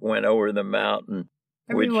Bear Went Over the Mountain.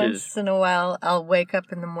 Every once in a while, I'll wake up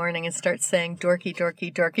in the morning and start saying dorky,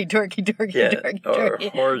 dorky, dorky, dorky, dorky, dorky, dorky. Or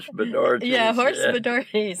horse bedorties. Yeah, horse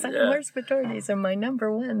bedorties. Horse bedorties are my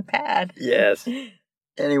number one pad. Yes.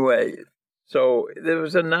 Anyway, so there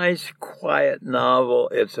was a nice, quiet novel.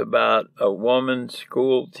 It's about a woman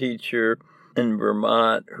school teacher in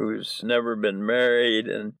Vermont who's never been married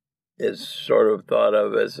and is sort of thought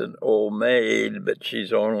of as an old maid, but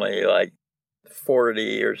she's only like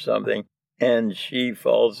 40 or something. And she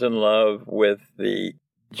falls in love with the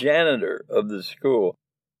janitor of the school.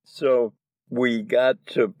 So we got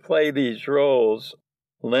to play these roles,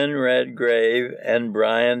 Lynn Redgrave and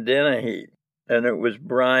Brian Dennehy. And it was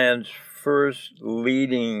Brian's first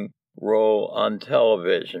leading role on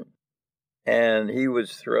television. And he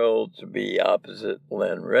was thrilled to be opposite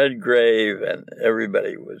Lynn Redgrave, and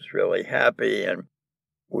everybody was really happy. And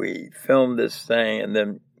we filmed this thing, and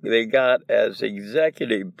then they got as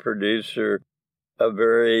executive producer a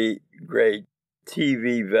very great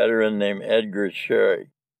TV veteran named Edgar Sherry.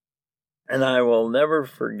 And I will never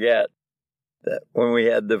forget that when we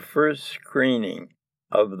had the first screening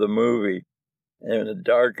of the movie in a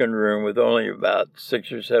darkened room with only about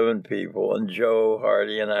 6 or 7 people, and Joe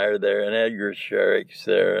Hardy and I are there, and Edgar Sherrick's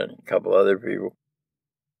there, and a couple other people.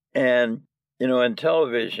 And, you know, in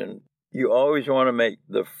television, you always want to make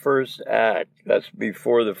the first act, that's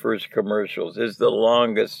before the first commercials, is the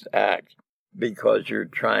longest act because you're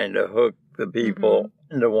trying to hook the people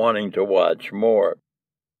into wanting to watch more.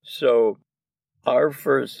 So our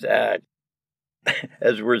first act,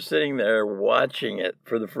 as we're sitting there watching it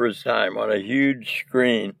for the first time on a huge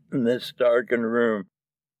screen in this darkened room,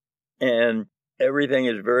 and everything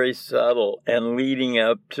is very subtle and leading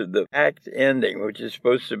up to the act ending, which is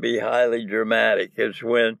supposed to be highly dramatic, is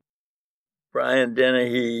when Brian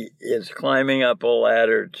Dennehy is climbing up a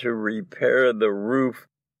ladder to repair the roof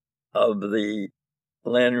of the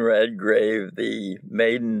Lynn Redgrave, the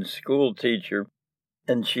maiden school teacher,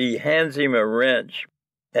 and she hands him a wrench,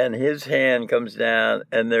 and his hand comes down,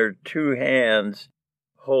 and their two hands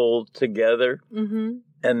hold together, and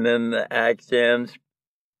then the act ends.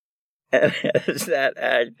 And as that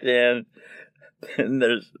act ends, and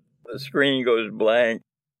the screen goes blank,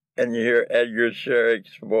 and you hear Edgar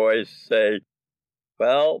Sherrick's voice say,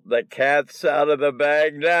 "Well, the cat's out of the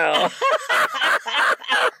bag now."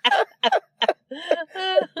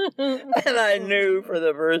 And I knew for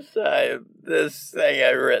the first time, this thing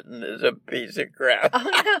I've written is a piece of crap.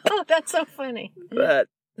 Oh, no, that's so funny. But,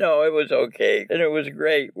 no, it was okay. And it was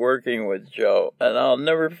great working with Joe. And I'll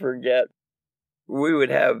never forget, we would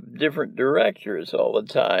have different directors all the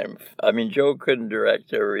time. I mean, Joe couldn't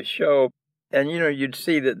direct every show. And, you know, you'd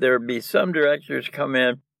see that there'd be some directors come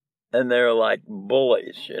in, and they're like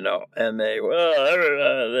bullies, you know, and they,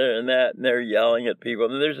 and they're yelling at people.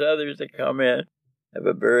 And there's others that come in, have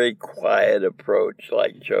a very quiet approach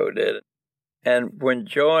like Joe did. And when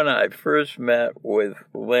Joe and I first met with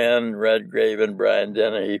Lynn Redgrave and Brian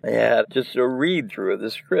Dennehy, they had just a read-through of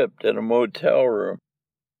the script in a motel room.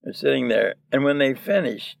 They're sitting there. And when they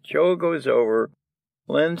finished, Joe goes over,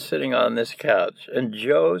 Lynn's sitting on this couch, and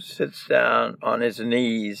Joe sits down on his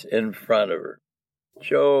knees in front of her.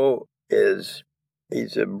 Joe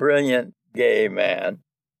he's a brilliant gay man,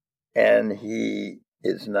 and he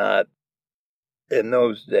is not, in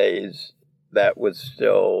those days, that was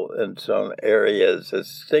still in some areas a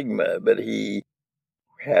stigma, but he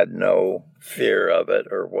had no fear of it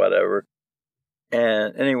or whatever.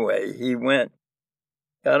 And anyway, he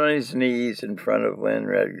got on his knees in front of Lynn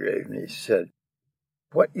Redgrave, and he said,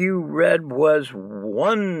 "What you read was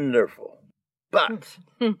wonderful, but,"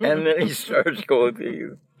 and then he starts going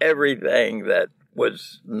through everything that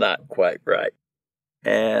was not quite right.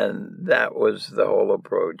 And that was the whole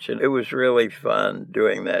approach. And it was really fun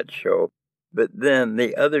doing that show. But then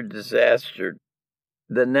the other disaster,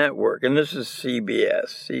 the network, and this is CBS.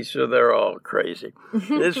 See, so they're all crazy.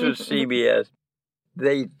 This was CBS.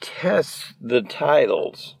 They test the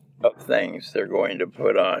titles of things they're going to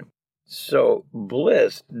put on. So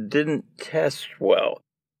Bliss didn't test well.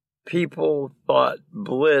 People thought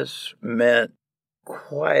bliss meant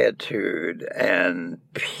quietude and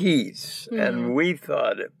peace, and we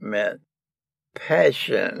thought it meant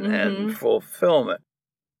passion and fulfillment.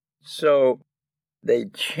 So they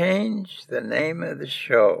changed the name of the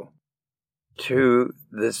show to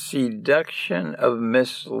The Seduction of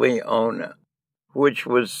Miss Leona, which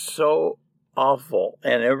was so awful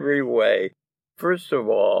in every way first of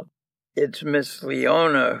all, it's Miss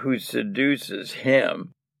Leona who seduces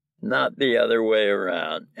him, not the other way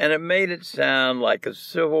around. And it made it sound like a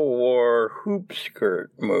Civil War hoop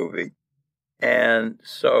skirt movie. And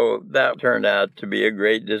so that turned out to be a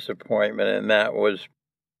great disappointment, and that was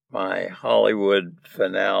my Hollywood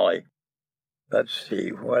finale. Let's see,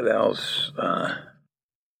 what else?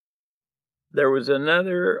 There was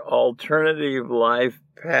another alternative life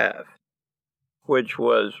path, which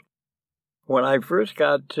was when I first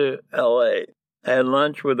got to L.A., I had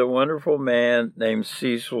lunch with a wonderful man named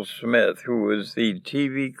Cecil Smith, who was the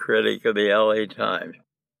TV critic of the L.A. Times.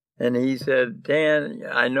 And he said, Dan,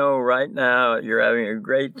 I know right now you're having a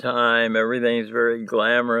great time. Everything's very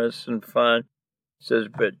glamorous and fun. He says,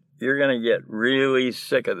 but you're going to get really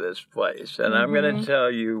sick of this place. And I'm going to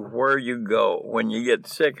tell you where you go when you get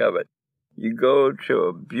sick of it. You go to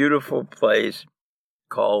a beautiful place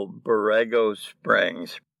called Borrego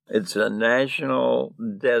Springs. It's a national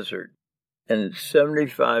desert, and it's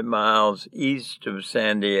 75 miles east of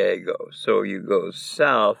San Diego. So you go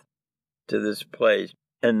south to this place,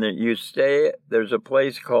 and you stay, there's a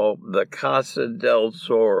place called the Casa del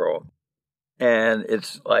Zorro, and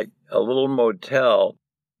it's like a little motel,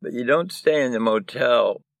 but you don't stay in the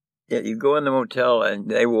motel. You go in the motel, and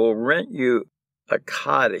they will rent you a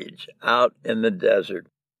cottage out in the desert.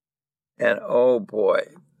 And oh boy,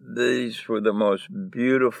 these were the most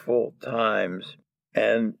beautiful times.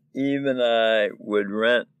 And even I would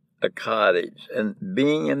rent a cottage. And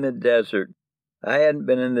being in the desert, I hadn't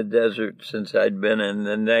been in the desert since I'd been in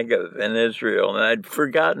the Negev in Israel. And I'd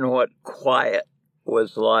forgotten what quiet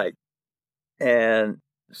was like and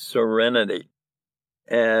serenity.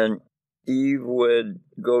 And Eve would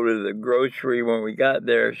go to the grocery when we got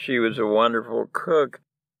there. She was a wonderful cook.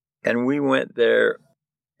 And we went there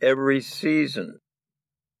every season,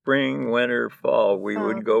 spring, winter, fall. We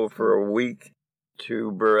would go for a week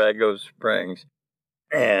to Borrego Springs.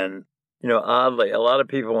 And, you know, oddly, a lot of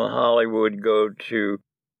people in Hollywood go to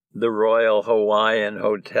the Royal Hawaiian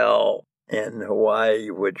Hotel in Hawaii,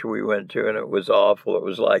 which we went to, and it was awful. It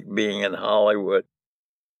was like being in Hollywood.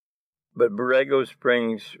 But Borrego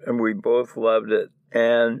Springs, and we both loved it.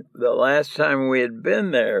 And the last time we had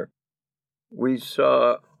been there, we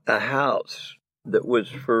saw a house that was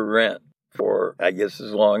for rent for, I guess,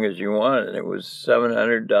 as long as you wanted. And it was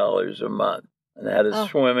 $700 a month and had a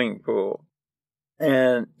swimming pool.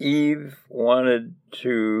 And Eve wanted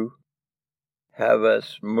to have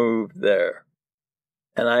us move there.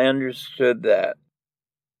 And I understood that.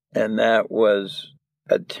 And that was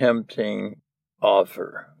a tempting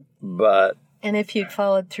offer. But and if you'd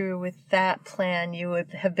followed through with that plan, you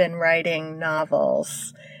would have been writing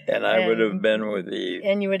novels. And I would have been with Eve.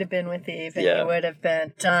 And you would have been with Eve, and you would have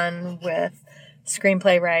been done with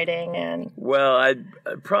screenplay writing. And well, I'd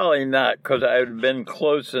probably not, because I would have been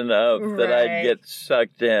close enough that I'd get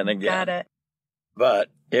sucked in again. Got it. But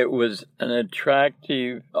it was an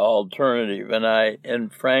attractive alternative,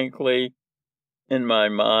 and frankly, in my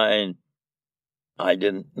mind, I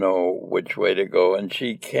didn't know which way to go, and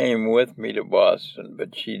she came with me to Boston,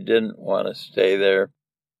 but she didn't want to stay there,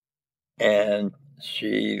 and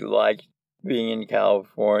she liked being in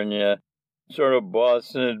California. Sort of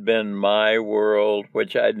Boston had been my world,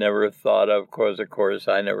 which I'd never thought of, because, of course,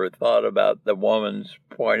 I never thought about the woman's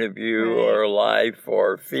point of view or life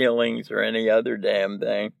or feelings or any other damn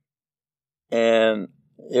thing, and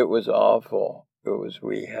it was awful.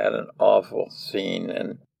 We had an awful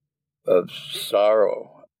scene, of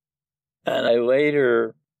sorrow.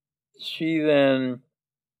 And she then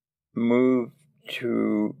moved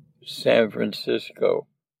to San Francisco.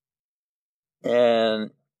 And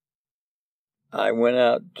I went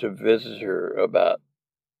out to visit her about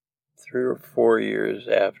 3 or 4 years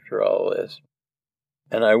after all this.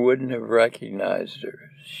 And I wouldn't have recognized her.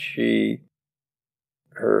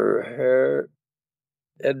 Her hair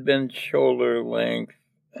had been shoulder length,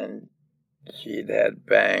 and she'd had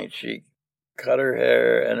bangs. She cut her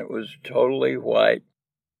hair, and it was totally white.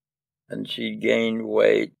 And she'd gained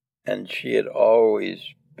weight, and she had always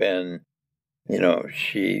been,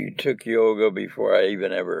 she took yoga before I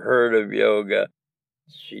even ever heard of yoga.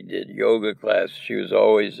 She did yoga class. She was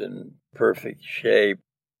always in perfect shape.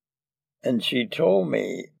 And she told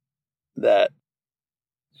me that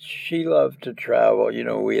she loved to travel.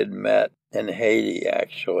 We had met in Haiti,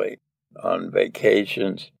 actually, on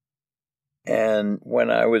vacations. And when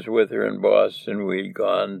I was with her in Boston, we'd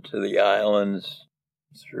gone to the islands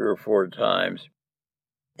 3 or 4 times.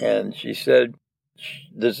 And she said,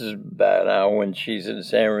 this is about now when she's in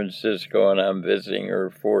San Francisco and I'm visiting her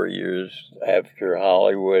 4 years after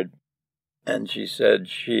Hollywood. And she said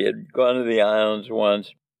she had gone to the islands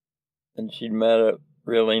once and she'd met a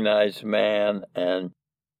really nice man, and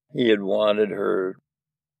he had wanted her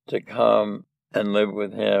to come and live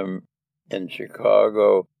with him in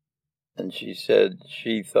Chicago. And she said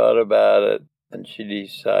she thought about it, and she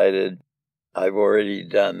decided, I've already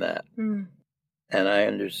done that. And I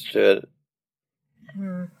understood.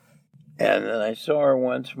 And then I saw her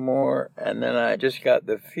once more, and then I just got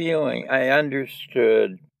the feeling, I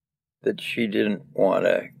understood that she didn't want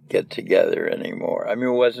to get together anymore. I mean,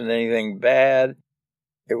 it wasn't anything bad.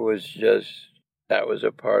 It was just, that was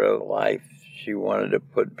a part of life she wanted to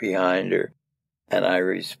put behind her. And I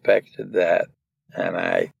respected that. And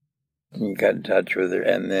I got in touch with her.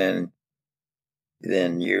 And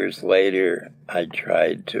then years later, I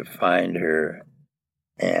tried to find her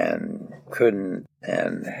and couldn't,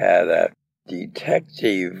 and had a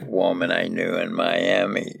detective woman I knew in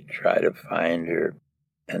Miami try to find her,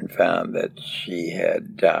 and found that she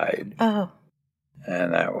had died. Oh.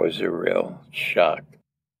 And that was a real shock.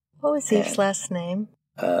 What was Eve's last name?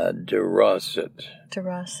 DeRosset.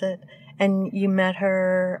 DeRosset. And you met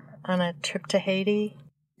her on a trip to Haiti?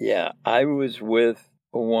 Yeah, I was with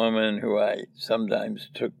a woman who I sometimes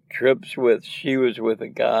took trips with. She was with a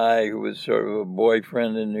guy who was sort of a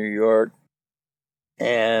boyfriend in New York.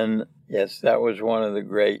 And yes, that was one of the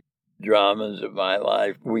great dramas of my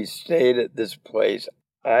life. We stayed at this place.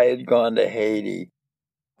 I had gone to Haiti.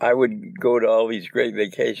 I would go to all these great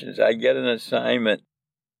vacations. I get an assignment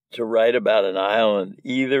to write about an island,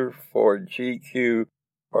 either for GQ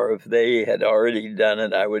or if they had already done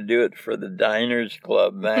it, I would do it for the Diners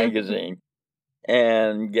Club magazine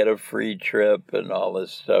and get a free trip and all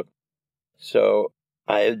this stuff. So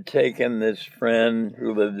I had taken this friend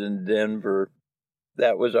who lived in Denver.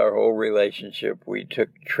 That was our whole relationship. We took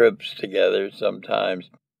trips together sometimes,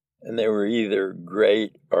 and they were either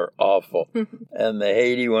great or awful. And the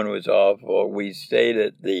Haiti one was awful. We stayed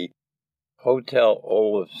at the Hotel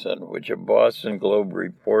Olafson, which a Boston Globe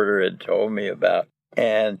reporter had told me about.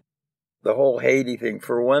 And the whole Haiti thing,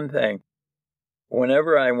 for one thing,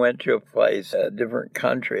 whenever I went to a place, a different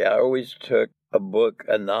country, I always took a book,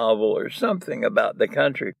 a novel, or something about the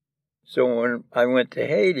country. So when I went to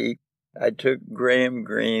Haiti, I took Graham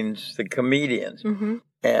Greene's The Comedians,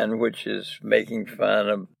 and which is making fun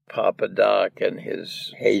of Papa Doc and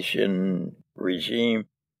his Haitian regime.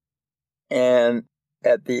 And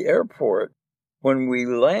at the airport, when we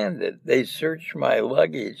landed, they searched my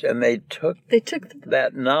luggage, and they took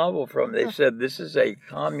that novel from me. They said, this is a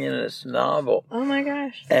communist novel. Oh, my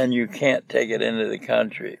gosh. And you can't take it into the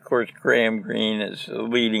country. Of course, Graham Greene is a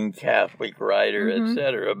leading Catholic writer,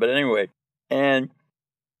 etc. But anyway, and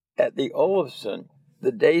at the Olafson,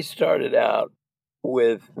 the day started out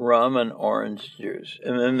with rum and orange juice.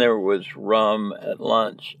 And then there was rum at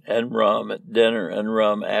lunch, and rum at dinner, and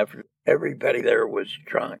rum after. Everybody there was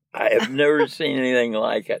drunk. I have never seen anything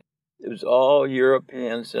like it. It was all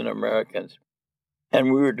Europeans and Americans.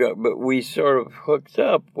 And we were drunk, but we sort of hooked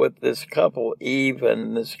up with this couple, Eve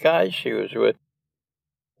and this guy she was with.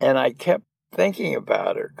 And I kept thinking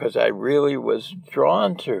about her because I really was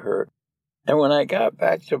drawn to her. And when I got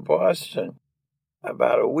back to Boston,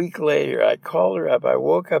 about a week later, I called her up. I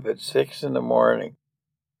woke up at 6 a.m,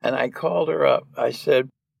 and I called her up. I said,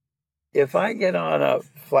 if I get on a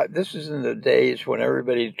flight, this is in the days when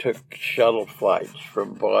everybody took shuttle flights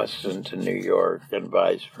from Boston to New York and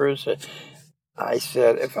vice versa. I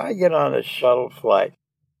said, if I get on a shuttle flight,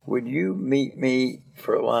 would you meet me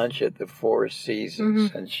for lunch at the Four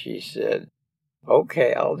Seasons? And she said,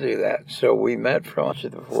 okay, I'll do that. So we met for lunch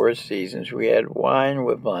at the Four Seasons. We had wine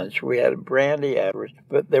with lunch. We had brandy afterwards,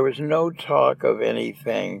 but there was no talk of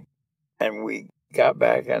anything. And we got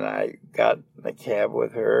back, and I got in the cab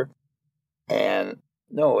with her. And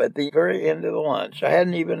no, at the very end of the lunch, I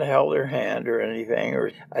hadn't even held her hand or anything.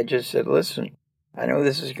 Or I just said, listen, I know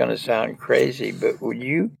this is going to sound crazy, but would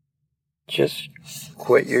you just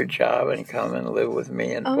quit your job and come and live with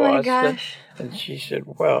me in Boston? My gosh. And she said,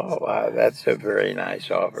 well, that's a very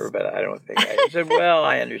nice offer, but I don't think I said, well,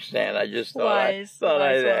 I understand. I just thought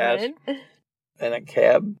I'd ask. And a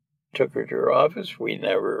cab took her to her office. We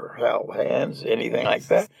never held hands, anything like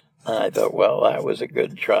that. And I thought, well, that was a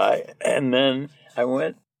good try. And then I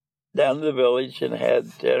went down to the village and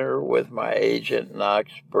had dinner with my agent,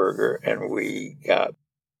 Knox Berger, and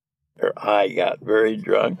I got very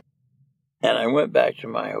drunk. And I went back to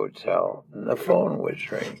my hotel, and the phone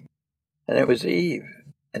was ringing. And it was Eve.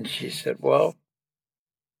 And she said, well,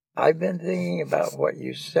 I've been thinking about what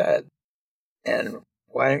you said, and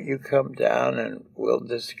why don't you come down and we'll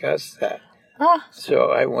discuss that?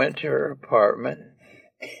 So I went to her apartment,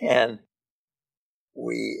 and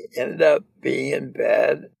we ended up being in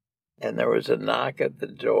bed, and there was a knock at the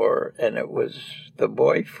door, and it was the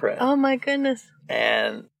boyfriend. Oh, my goodness.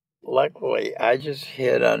 And luckily, I just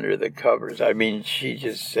hid under the covers. I mean, she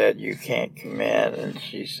just said, "You can't come in," and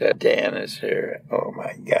she said, "Dan is here." Oh,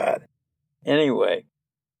 my God. Anyway,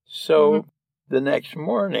 so the next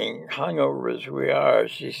morning, hungover as we are,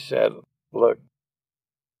 she said, "Look,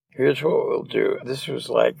 here's what we'll do." This was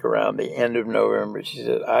like around the end of November. She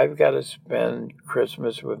said, "I've got to spend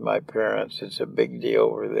Christmas with my parents. It's a big deal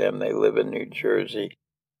for them. They live in New Jersey.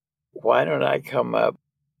 Why don't I come up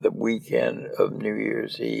the weekend of New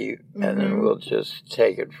Year's Eve, and then we'll just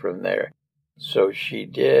take it from there?" So she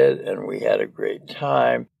did, and we had a great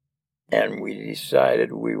time, and we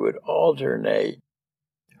decided we would alternate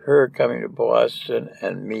her coming to Boston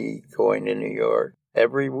and me going to New York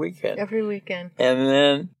every weekend. Every weekend. And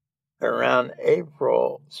then around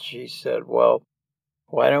April, she said, "Well,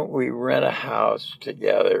 why don't we rent a house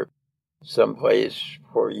together someplace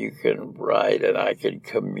where you can write and I can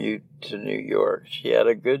commute to New York?" She had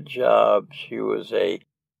a good job. She was a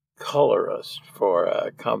colorist for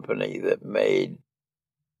a company that made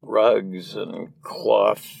rugs and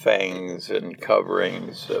cloth things and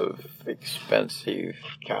coverings of expensive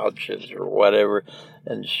couches or whatever.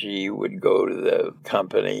 And she would go to the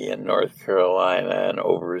company in North Carolina and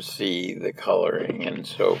oversee the coloring and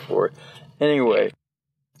so forth. Anyway,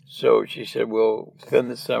 so she said, "We'll spend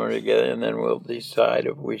the summer together and then we'll decide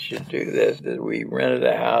if we should do this." We rented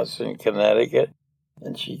a house in Connecticut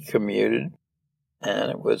and she commuted, and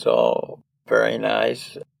it was all very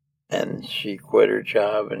nice. And she quit her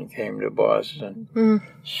job and came to Boston.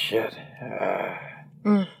 Shit.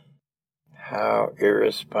 How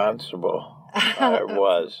irresponsible I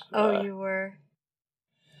was. You were.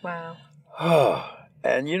 Wow.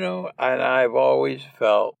 And, and I've always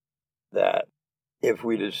felt that if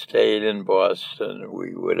we'd have stayed in Boston,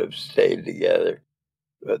 we would have stayed together.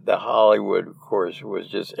 But the Hollywood, of course, was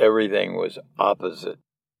just, everything was opposite,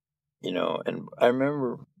 And I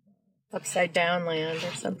remember... Upside down land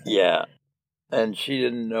or something. Yeah. And she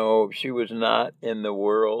didn't know, she was not in the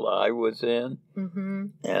world I was in.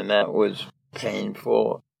 And that was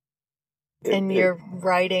painful. And you're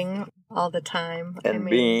writing all the time. And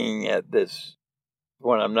being at this,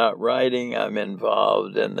 when I'm not writing, I'm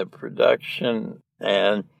involved in the production.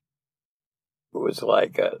 And it was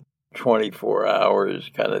like a 24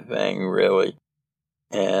 hours kind of thing, really.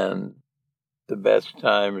 And the best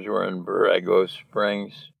times were in Borrego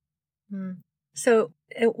Springs. So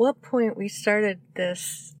at what point we started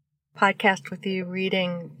this podcast with you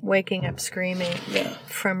reading Waking Up Screaming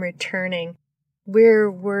from Returning,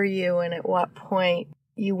 where were you and at what point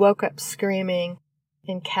you woke up screaming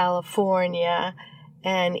in California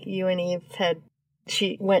and you and Eve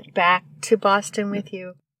she went back to Boston with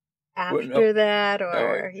you after that?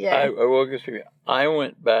 Or I woke up screaming. I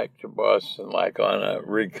went back to Boston like on a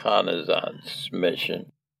reconnaissance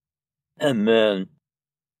mission. And then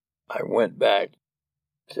I went back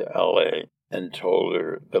to LA and told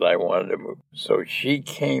her that I wanted to move. So she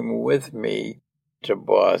came with me to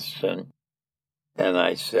Boston, and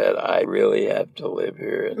I said, "I really have to live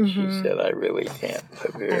here." And she said, "I really can't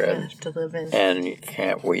live here. I have to live in. And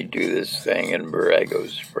can't we do this thing in Borrego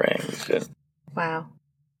Springs?" And wow.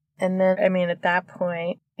 And then, at that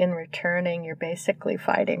point, in Returning, you're basically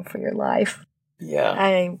fighting for your life.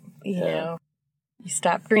 Yeah. You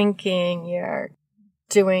stop drinking, you're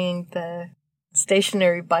doing the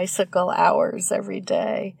stationary bicycle hours every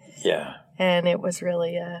day. Yeah. And it was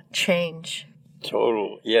really a change.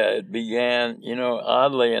 Total. Yeah, it began,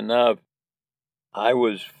 oddly enough, I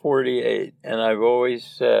was 48, and I've always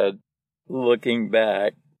said, looking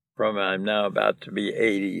back I'm now about to be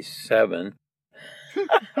 87.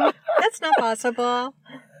 That's not possible.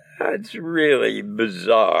 It's really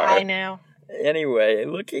bizarre. I know. Anyway,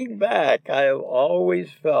 looking back, I have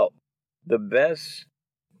always felt the best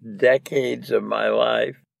decades of my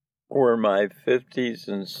life were my 50s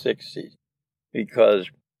and 60s because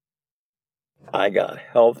I got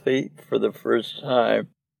healthy for the first time.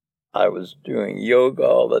 I was doing yoga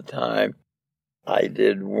all the time. I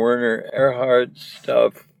did Werner Erhard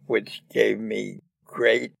stuff, which gave me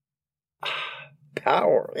great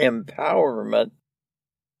empowerment,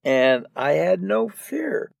 and I had no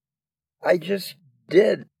fear. I just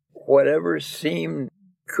did whatever seemed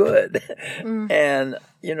good. And,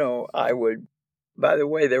 I would, by the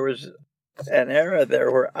way, there was an era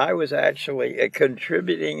there where I was actually a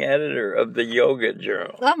contributing editor of the Yoga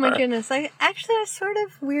Journal. Oh my goodness. I sort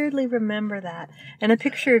of weirdly remember that. And a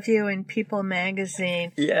picture of you in People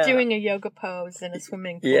magazine doing a yoga pose in a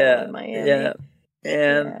swimming pool in Miami. Yeah.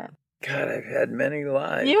 And God, I've had many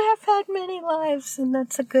lives. You have had many lives, and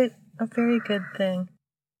that's a very good thing.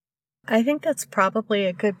 I think that's probably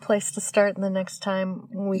a good place to start. And the next time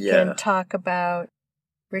we can talk about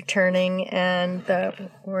returning and the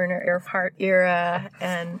Werner Erhard era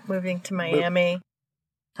and moving to Miami.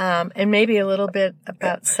 And maybe a little bit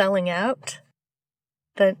about Selling Out,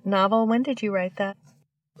 the novel. When did you write that?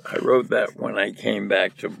 I wrote that when I came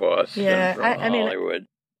back to Boston from Hollywood.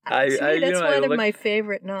 That's one of my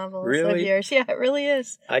favorite novels of yours. Yeah, it really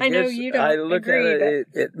is. I know you don't I look agree, at it,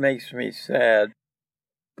 it makes me sad.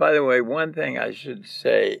 By the way, one thing I should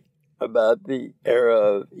say about the era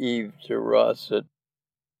of Eve to Rossett,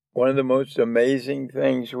 one of the most amazing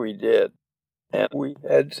things we did, and we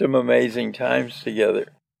had some amazing times together.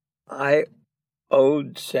 I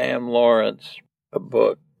owed Sam Lawrence a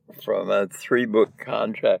book from a 3-book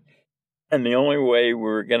contract, and the only way we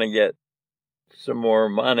were going to get some more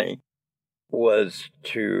money was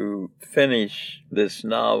to finish this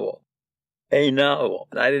novel, a novel.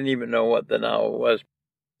 And I didn't even know what the novel was.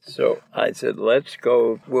 So I said, let's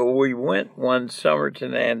go. Well, we went one summer to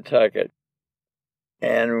Nantucket,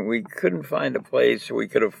 and we couldn't find a place we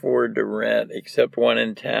could afford to rent except one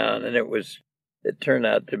in town, and it turned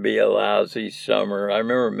out to be a lousy summer. I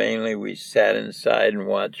remember mainly we sat inside and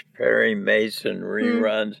watched Perry Mason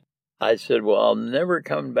reruns. I said, well, I'll never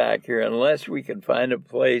come back here unless we can find a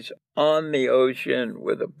place on the ocean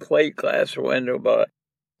with a plate glass window.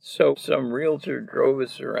 So some realtor drove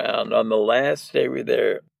us around on the last day we were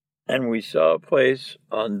there, and we saw a place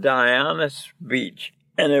on Dionysus Beach,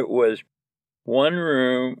 and it was one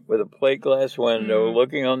room with a plate glass window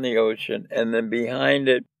looking on the ocean, and then behind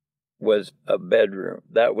it was a bedroom.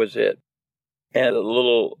 That was it. And a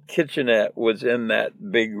little kitchenette was in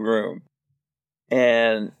that big room.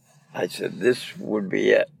 And I said, this would be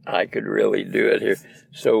it. I could really do it here.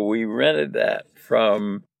 So we rented that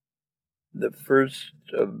from the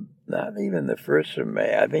not even the 1st of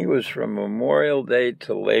May. I think it was from Memorial Day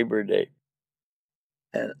to Labor Day.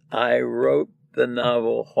 And I wrote the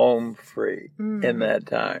novel Home Free in that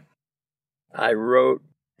time. I wrote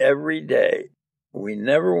every day. We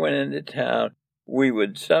never went into town. We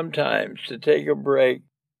would sometimes, to take a break,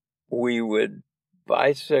 we would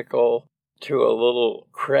bicycle to a little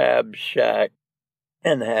crab shack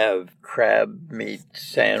and have crab meat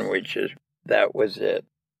sandwiches. That was it.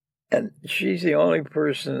 And she's the only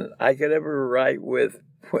person I could ever write with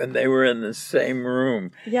when they were in the same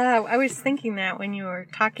room. Yeah, I was thinking that when you were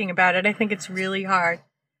talking about it. I think it's really hard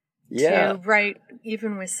to write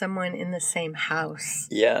even with someone in the same house.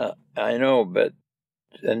 Yeah, I know, but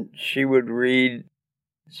and she would read.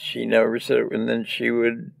 She never said it, and then she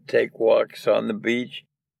would take walks on the beach.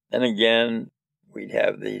 And again, we'd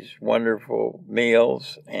have these wonderful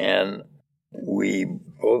meals, and we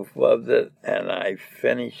both loved it, and I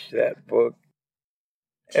finished that book.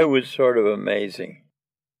 It was sort of amazing.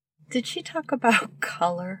 Did she talk about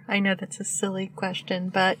color? I know that's a silly question,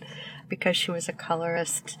 but because she was a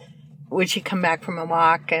colorist, would she come back from a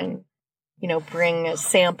walk and, bring a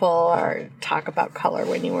sample or talk about color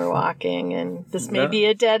when you were walking? And this may be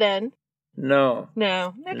a dead end. No.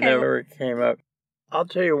 Okay. It never came up. I'll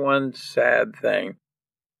tell you one sad thing,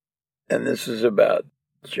 and this is about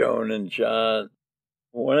Joan and John.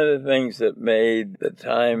 One of the things that made the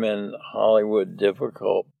time in Hollywood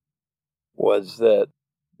difficult was that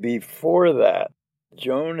before that,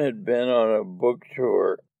 Joan had been on a book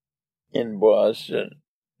tour in Boston,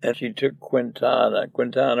 and she took Quintana.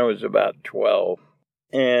 Quintana was about 12,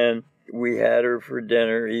 and we had her for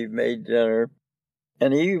dinner. Eve made dinner,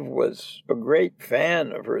 and Eve was a great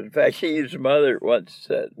fan of her. In fact, Eve's mother once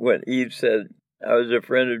said, when Eve said, I was a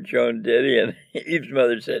friend of Joan Didion, Eve's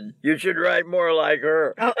mother said, you should write more like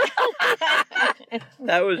her. Oh.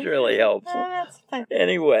 That was really helpful. That's fun.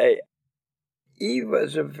 Anyway, Eve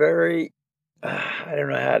was a very, I don't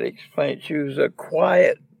know how to explain it. She was a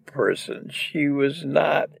quiet person. She was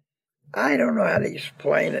not, I don't know how to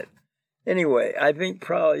explain it. Anyway, I think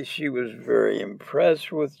probably she was very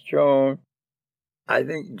impressed with Joan. I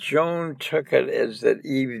think Joan took it as that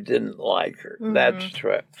Eve didn't like her. That's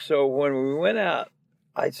true. So when we went out,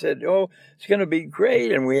 I said, oh, it's going to be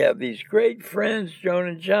great. And we have these great friends, Joan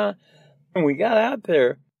and John. And we got out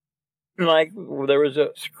there, like there was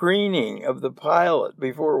a screening of the pilot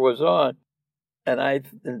before it was on. And I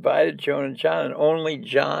invited Joan and John, and only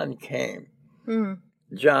John came.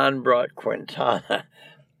 John brought Quintana.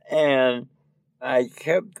 And I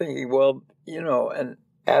kept thinking, well, and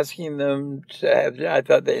asking them to have dinner. I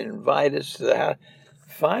thought they'd invite us to the house.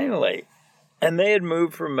 Finally, and they had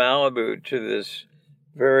moved from Malibu to this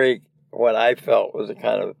very, what I felt was a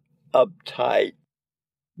kind of uptight,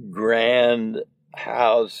 grand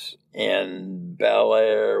house in Bel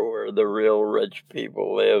Air where the real rich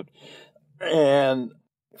people lived. And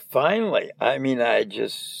finally, I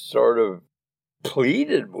just sort of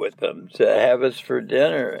pleaded with them to have us for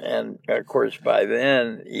dinner. And of course, by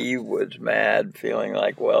then, Eve was mad, feeling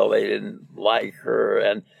like, well, they didn't like her.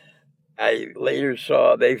 And I later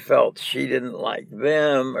saw they felt she didn't like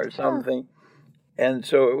them or something. And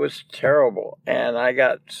so it was terrible. And I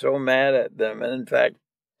got so mad at them. And in fact,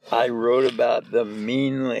 I wrote about them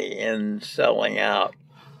meanly in Selling Out.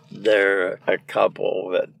 They're a couple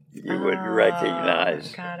that you would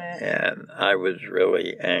recognize. Got it. And I was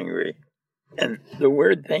really angry. And the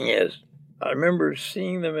weird thing is, I remember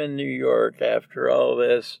seeing them in New York after all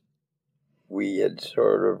this. We had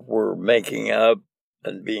sort of were making up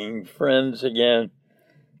and being friends again.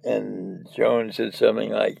 And Joan said something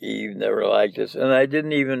like, Eve never liked us. And I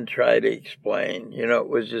didn't even try to explain. It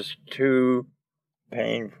was just too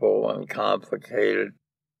painful and complicated.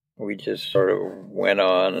 We just sort of went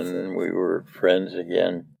on, and then we were friends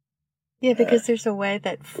again. Yeah, because there's a way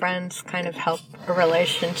that friends kind of help a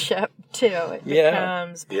relationship, too. It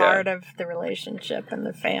becomes part of the relationship and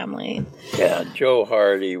the family. Yeah, Joe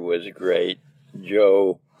Hardy was great.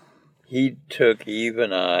 Joe, he took Eve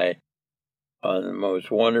and I on the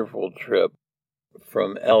most wonderful trip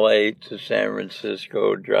from L.A. to San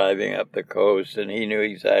Francisco, driving up the coast, and he knew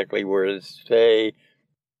exactly where to stay.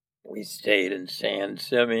 We stayed in San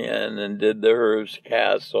Simeon and did the Hearst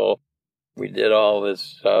Castle. We did all this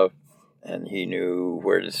stuff. And he knew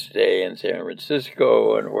where to stay in San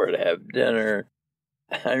Francisco and where to have dinner.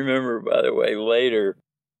 I remember, by the way, later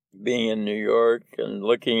being in New York and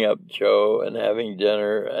looking up Joe and having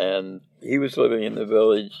dinner. And he was living in the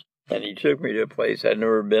Village. And he took me to a place I'd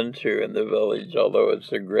never been to in the Village, although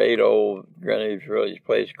it's a great old Greenwich Village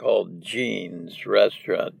place called Gene's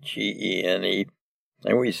Restaurant, Gene.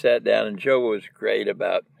 And we sat down, and Joe was great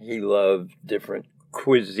he loved different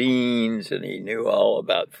cuisines, and he knew all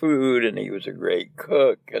about food, and he was a great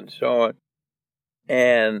cook, and so on.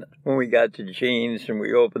 And when we got to Gene's and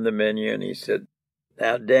we opened the menu, and he said,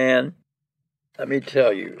 now, Dan, let me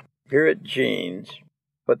tell you, here at Gene's,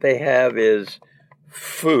 what they have is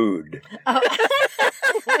food. Oh.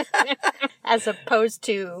 As opposed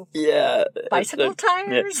to bicycle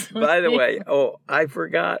tires? Yeah. By the way, I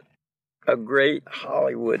forgot a great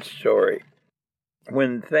Hollywood story.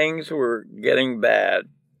 When things were getting bad,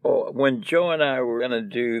 when Joe and I were going to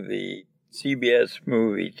do the CBS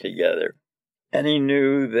movie together, and he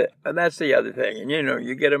knew that, and that's the other thing, and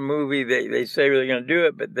you get a movie, they say they're going to do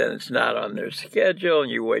it, but then it's not on their schedule,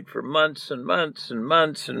 and you wait for months and months and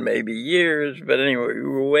months and maybe years, but anyway, we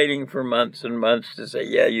were waiting for months and months to say,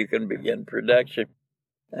 yeah, you can begin production.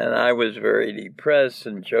 And I was very depressed,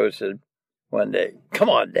 and Joe said one day, come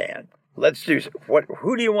on, Dan. Let's do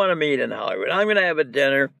who do you want to meet in Hollywood? I'm going to have a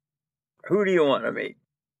dinner. Who do you want to meet?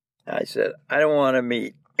 I said, I don't want to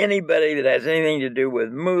meet anybody that has anything to do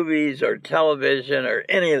with movies or television or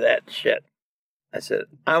any of that shit. I said,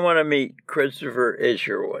 I want to meet Christopher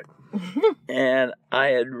Isherwood. And I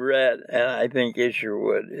had read, and I think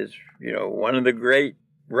Isherwood is, one of the great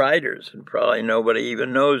writers, and probably nobody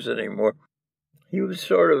even knows anymore. He was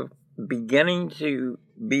sort of beginning to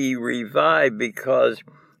be revived because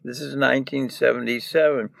this is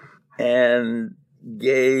 1977, and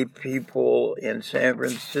gay people in San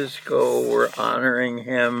Francisco were honoring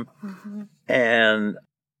him. Mm-hmm. And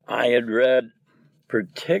I had read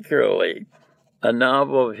particularly a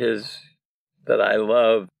novel of his that I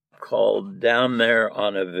love called Down There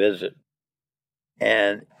on a Visit.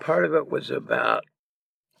 And part of it was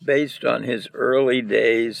based on his early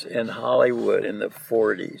days in Hollywood in the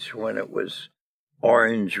 40s when it was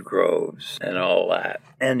orange groves and all that.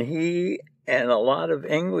 And he and a lot of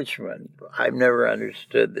Englishmen, I've never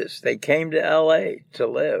understood this, they came to L.A. to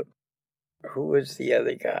live. Who was the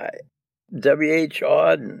other guy? W.H.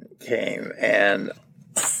 Auden came, and...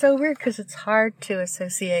 So weird, because it's hard to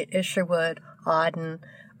associate Isherwood, Auden,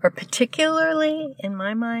 or particularly, in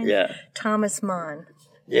my mind, Thomas Mann.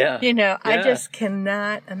 Yeah. I just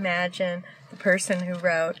cannot imagine the person who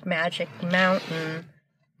wrote Magic Mountain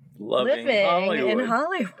living in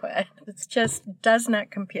Hollywood. It just does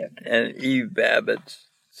not compute. And Eve Babbitt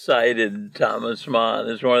cited Thomas Mann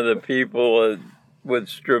as one of the people with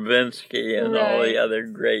Stravinsky and all the other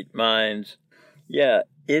great minds. Yeah,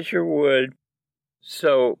 Isherwood.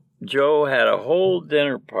 So Joe had a whole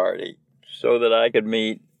dinner party so that I could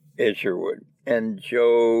meet Isherwood. And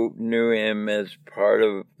Joe knew him as part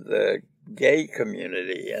of the gay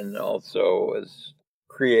community and also as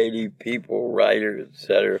creative people, writers,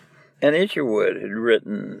 etc. And Isherwood had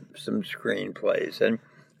written some screenplays, and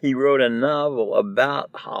he wrote a novel about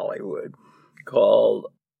Hollywood called,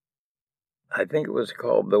 I think it was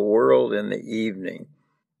called The World in the Evening.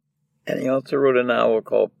 And he also wrote a novel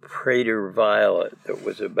called Prater Violet that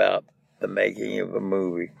was about the making of a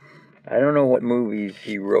movie. I don't know what movies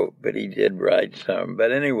he wrote, but he did write some.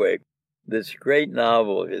 But anyway, this great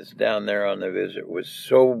novel of his, Down There on the Visit, was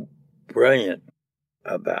so brilliant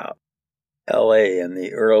about L.A. in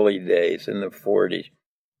the early days, in the 40s.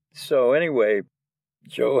 So anyway,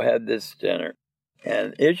 Joe had this dinner,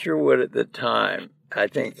 and Isherwood at the time, I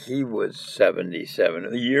think he was 77.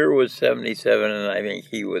 The year was 77, and I think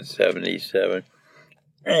he was 77.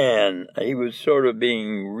 And he was sort of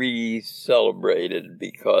being re-celebrated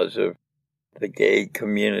because of the gay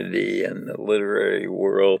community and the literary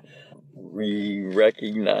world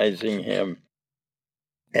re-recognizing him.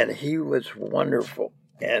 And he was wonderful.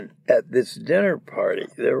 And at this dinner party,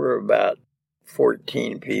 there were about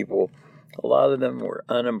 14 people. A lot of them were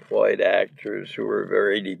unemployed actors who were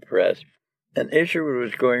very depressed. And Isherwood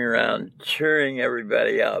was going around cheering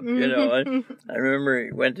everybody up, you know. And I remember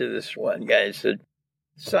he went to this one guy and said,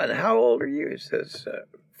 "Son, how old are you?" He says,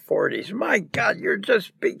 40s. "My God, you're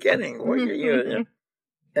just beginning. What are you?"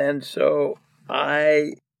 And so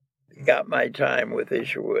I got my time with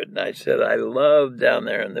Isherwood, and I said, "I love Down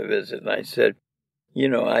There on the Visit." And I said, "You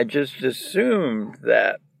know, I just assumed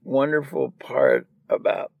that wonderful part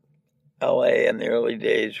about L.A. in the early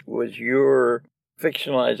days was your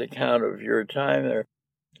fictionalized account of your time there."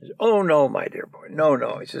 He says, "Oh, no, my dear boy,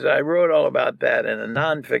 no." He says, "I wrote all about that in a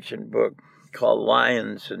nonfiction book called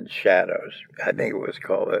Lions and Shadows." I think it was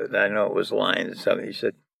called, I know it was Lions something. He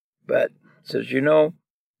said, but he says, "You know,"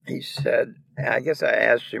 he said, I guess I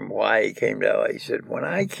asked him why he came to L.A. He said, "When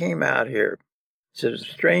I came out here," he said, "the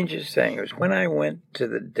strangest thing was when I went to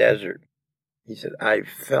the desert," he said, "I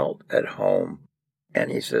felt at home." And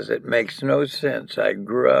he says, "It makes no sense. I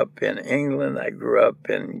grew up in England. I grew up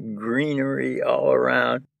in greenery all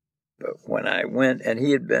around. But when I went," and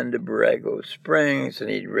he had been to Borrego Springs, and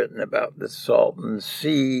he'd written about the Salton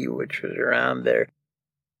Sea, which was around there.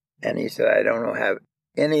 And he said, "I don't know how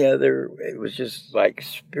any other, it was just like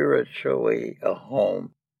spiritually a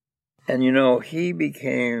home." And, you know, he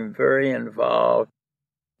became very involved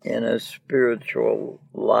in a spiritual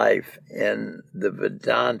life in the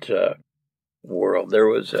Vedanta world. There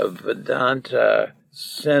was a Vedanta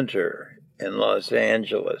center in Los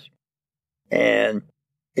Angeles, and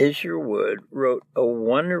Isherwood wrote a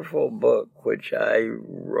wonderful book, which I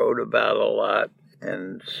wrote about a lot,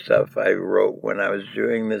 and stuff I wrote when I was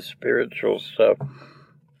doing this spiritual stuff.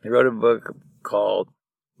 He wrote a book called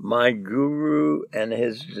My Guru and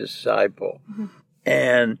His Disciple. Mm-hmm.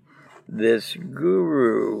 And this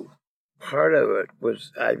guru, part of it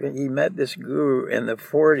was, I think he met this guru in the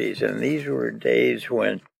 40s, and these were days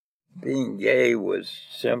when being gay was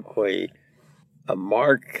simply a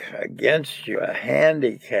mark against you, a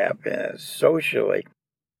handicap socially.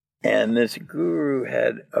 And this guru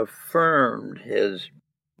had affirmed his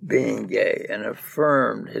being gay and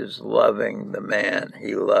affirmed his loving the man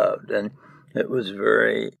he loved. And it was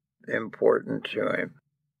very important to him.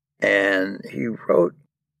 And he wrote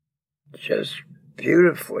just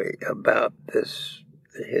beautifully about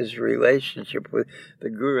his relationship with the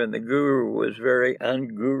guru. And the guru was very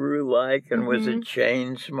unguru-like and was a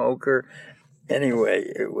chain smoker. Anyway,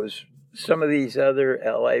 it was some of these other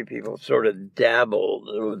L.A. people sort of dabbled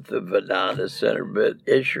with the Vedanta Center, but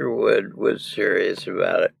Isherwood was serious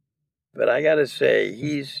about it. But I got to say,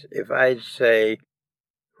 if I say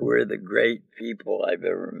who are the great people I've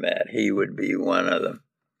ever met, he would be one of them.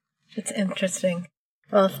 It's interesting.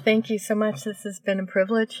 Well, thank you so much. This has been a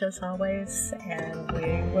privilege, as always, and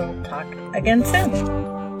we will talk again soon.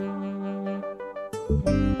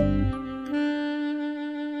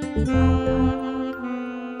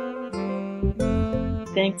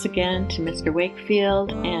 Thanks again to Mr.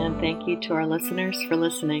 Wakefield, and thank you to our listeners for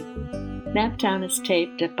listening. Naptown is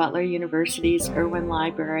taped at Butler University's Irwin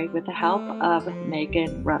Library with the help of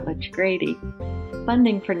Megan Rutledge Grady.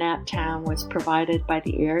 Funding for Naptown was provided by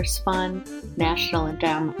the Ayers Fund, National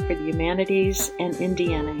Endowment for the Humanities, and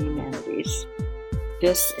Indiana Humanities.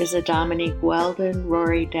 This is a Dominique Weldon,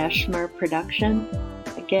 Rory Deschmer production.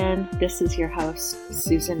 Again, this is your host,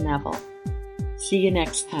 Susan Neville. See you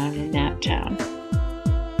next time in Naptown.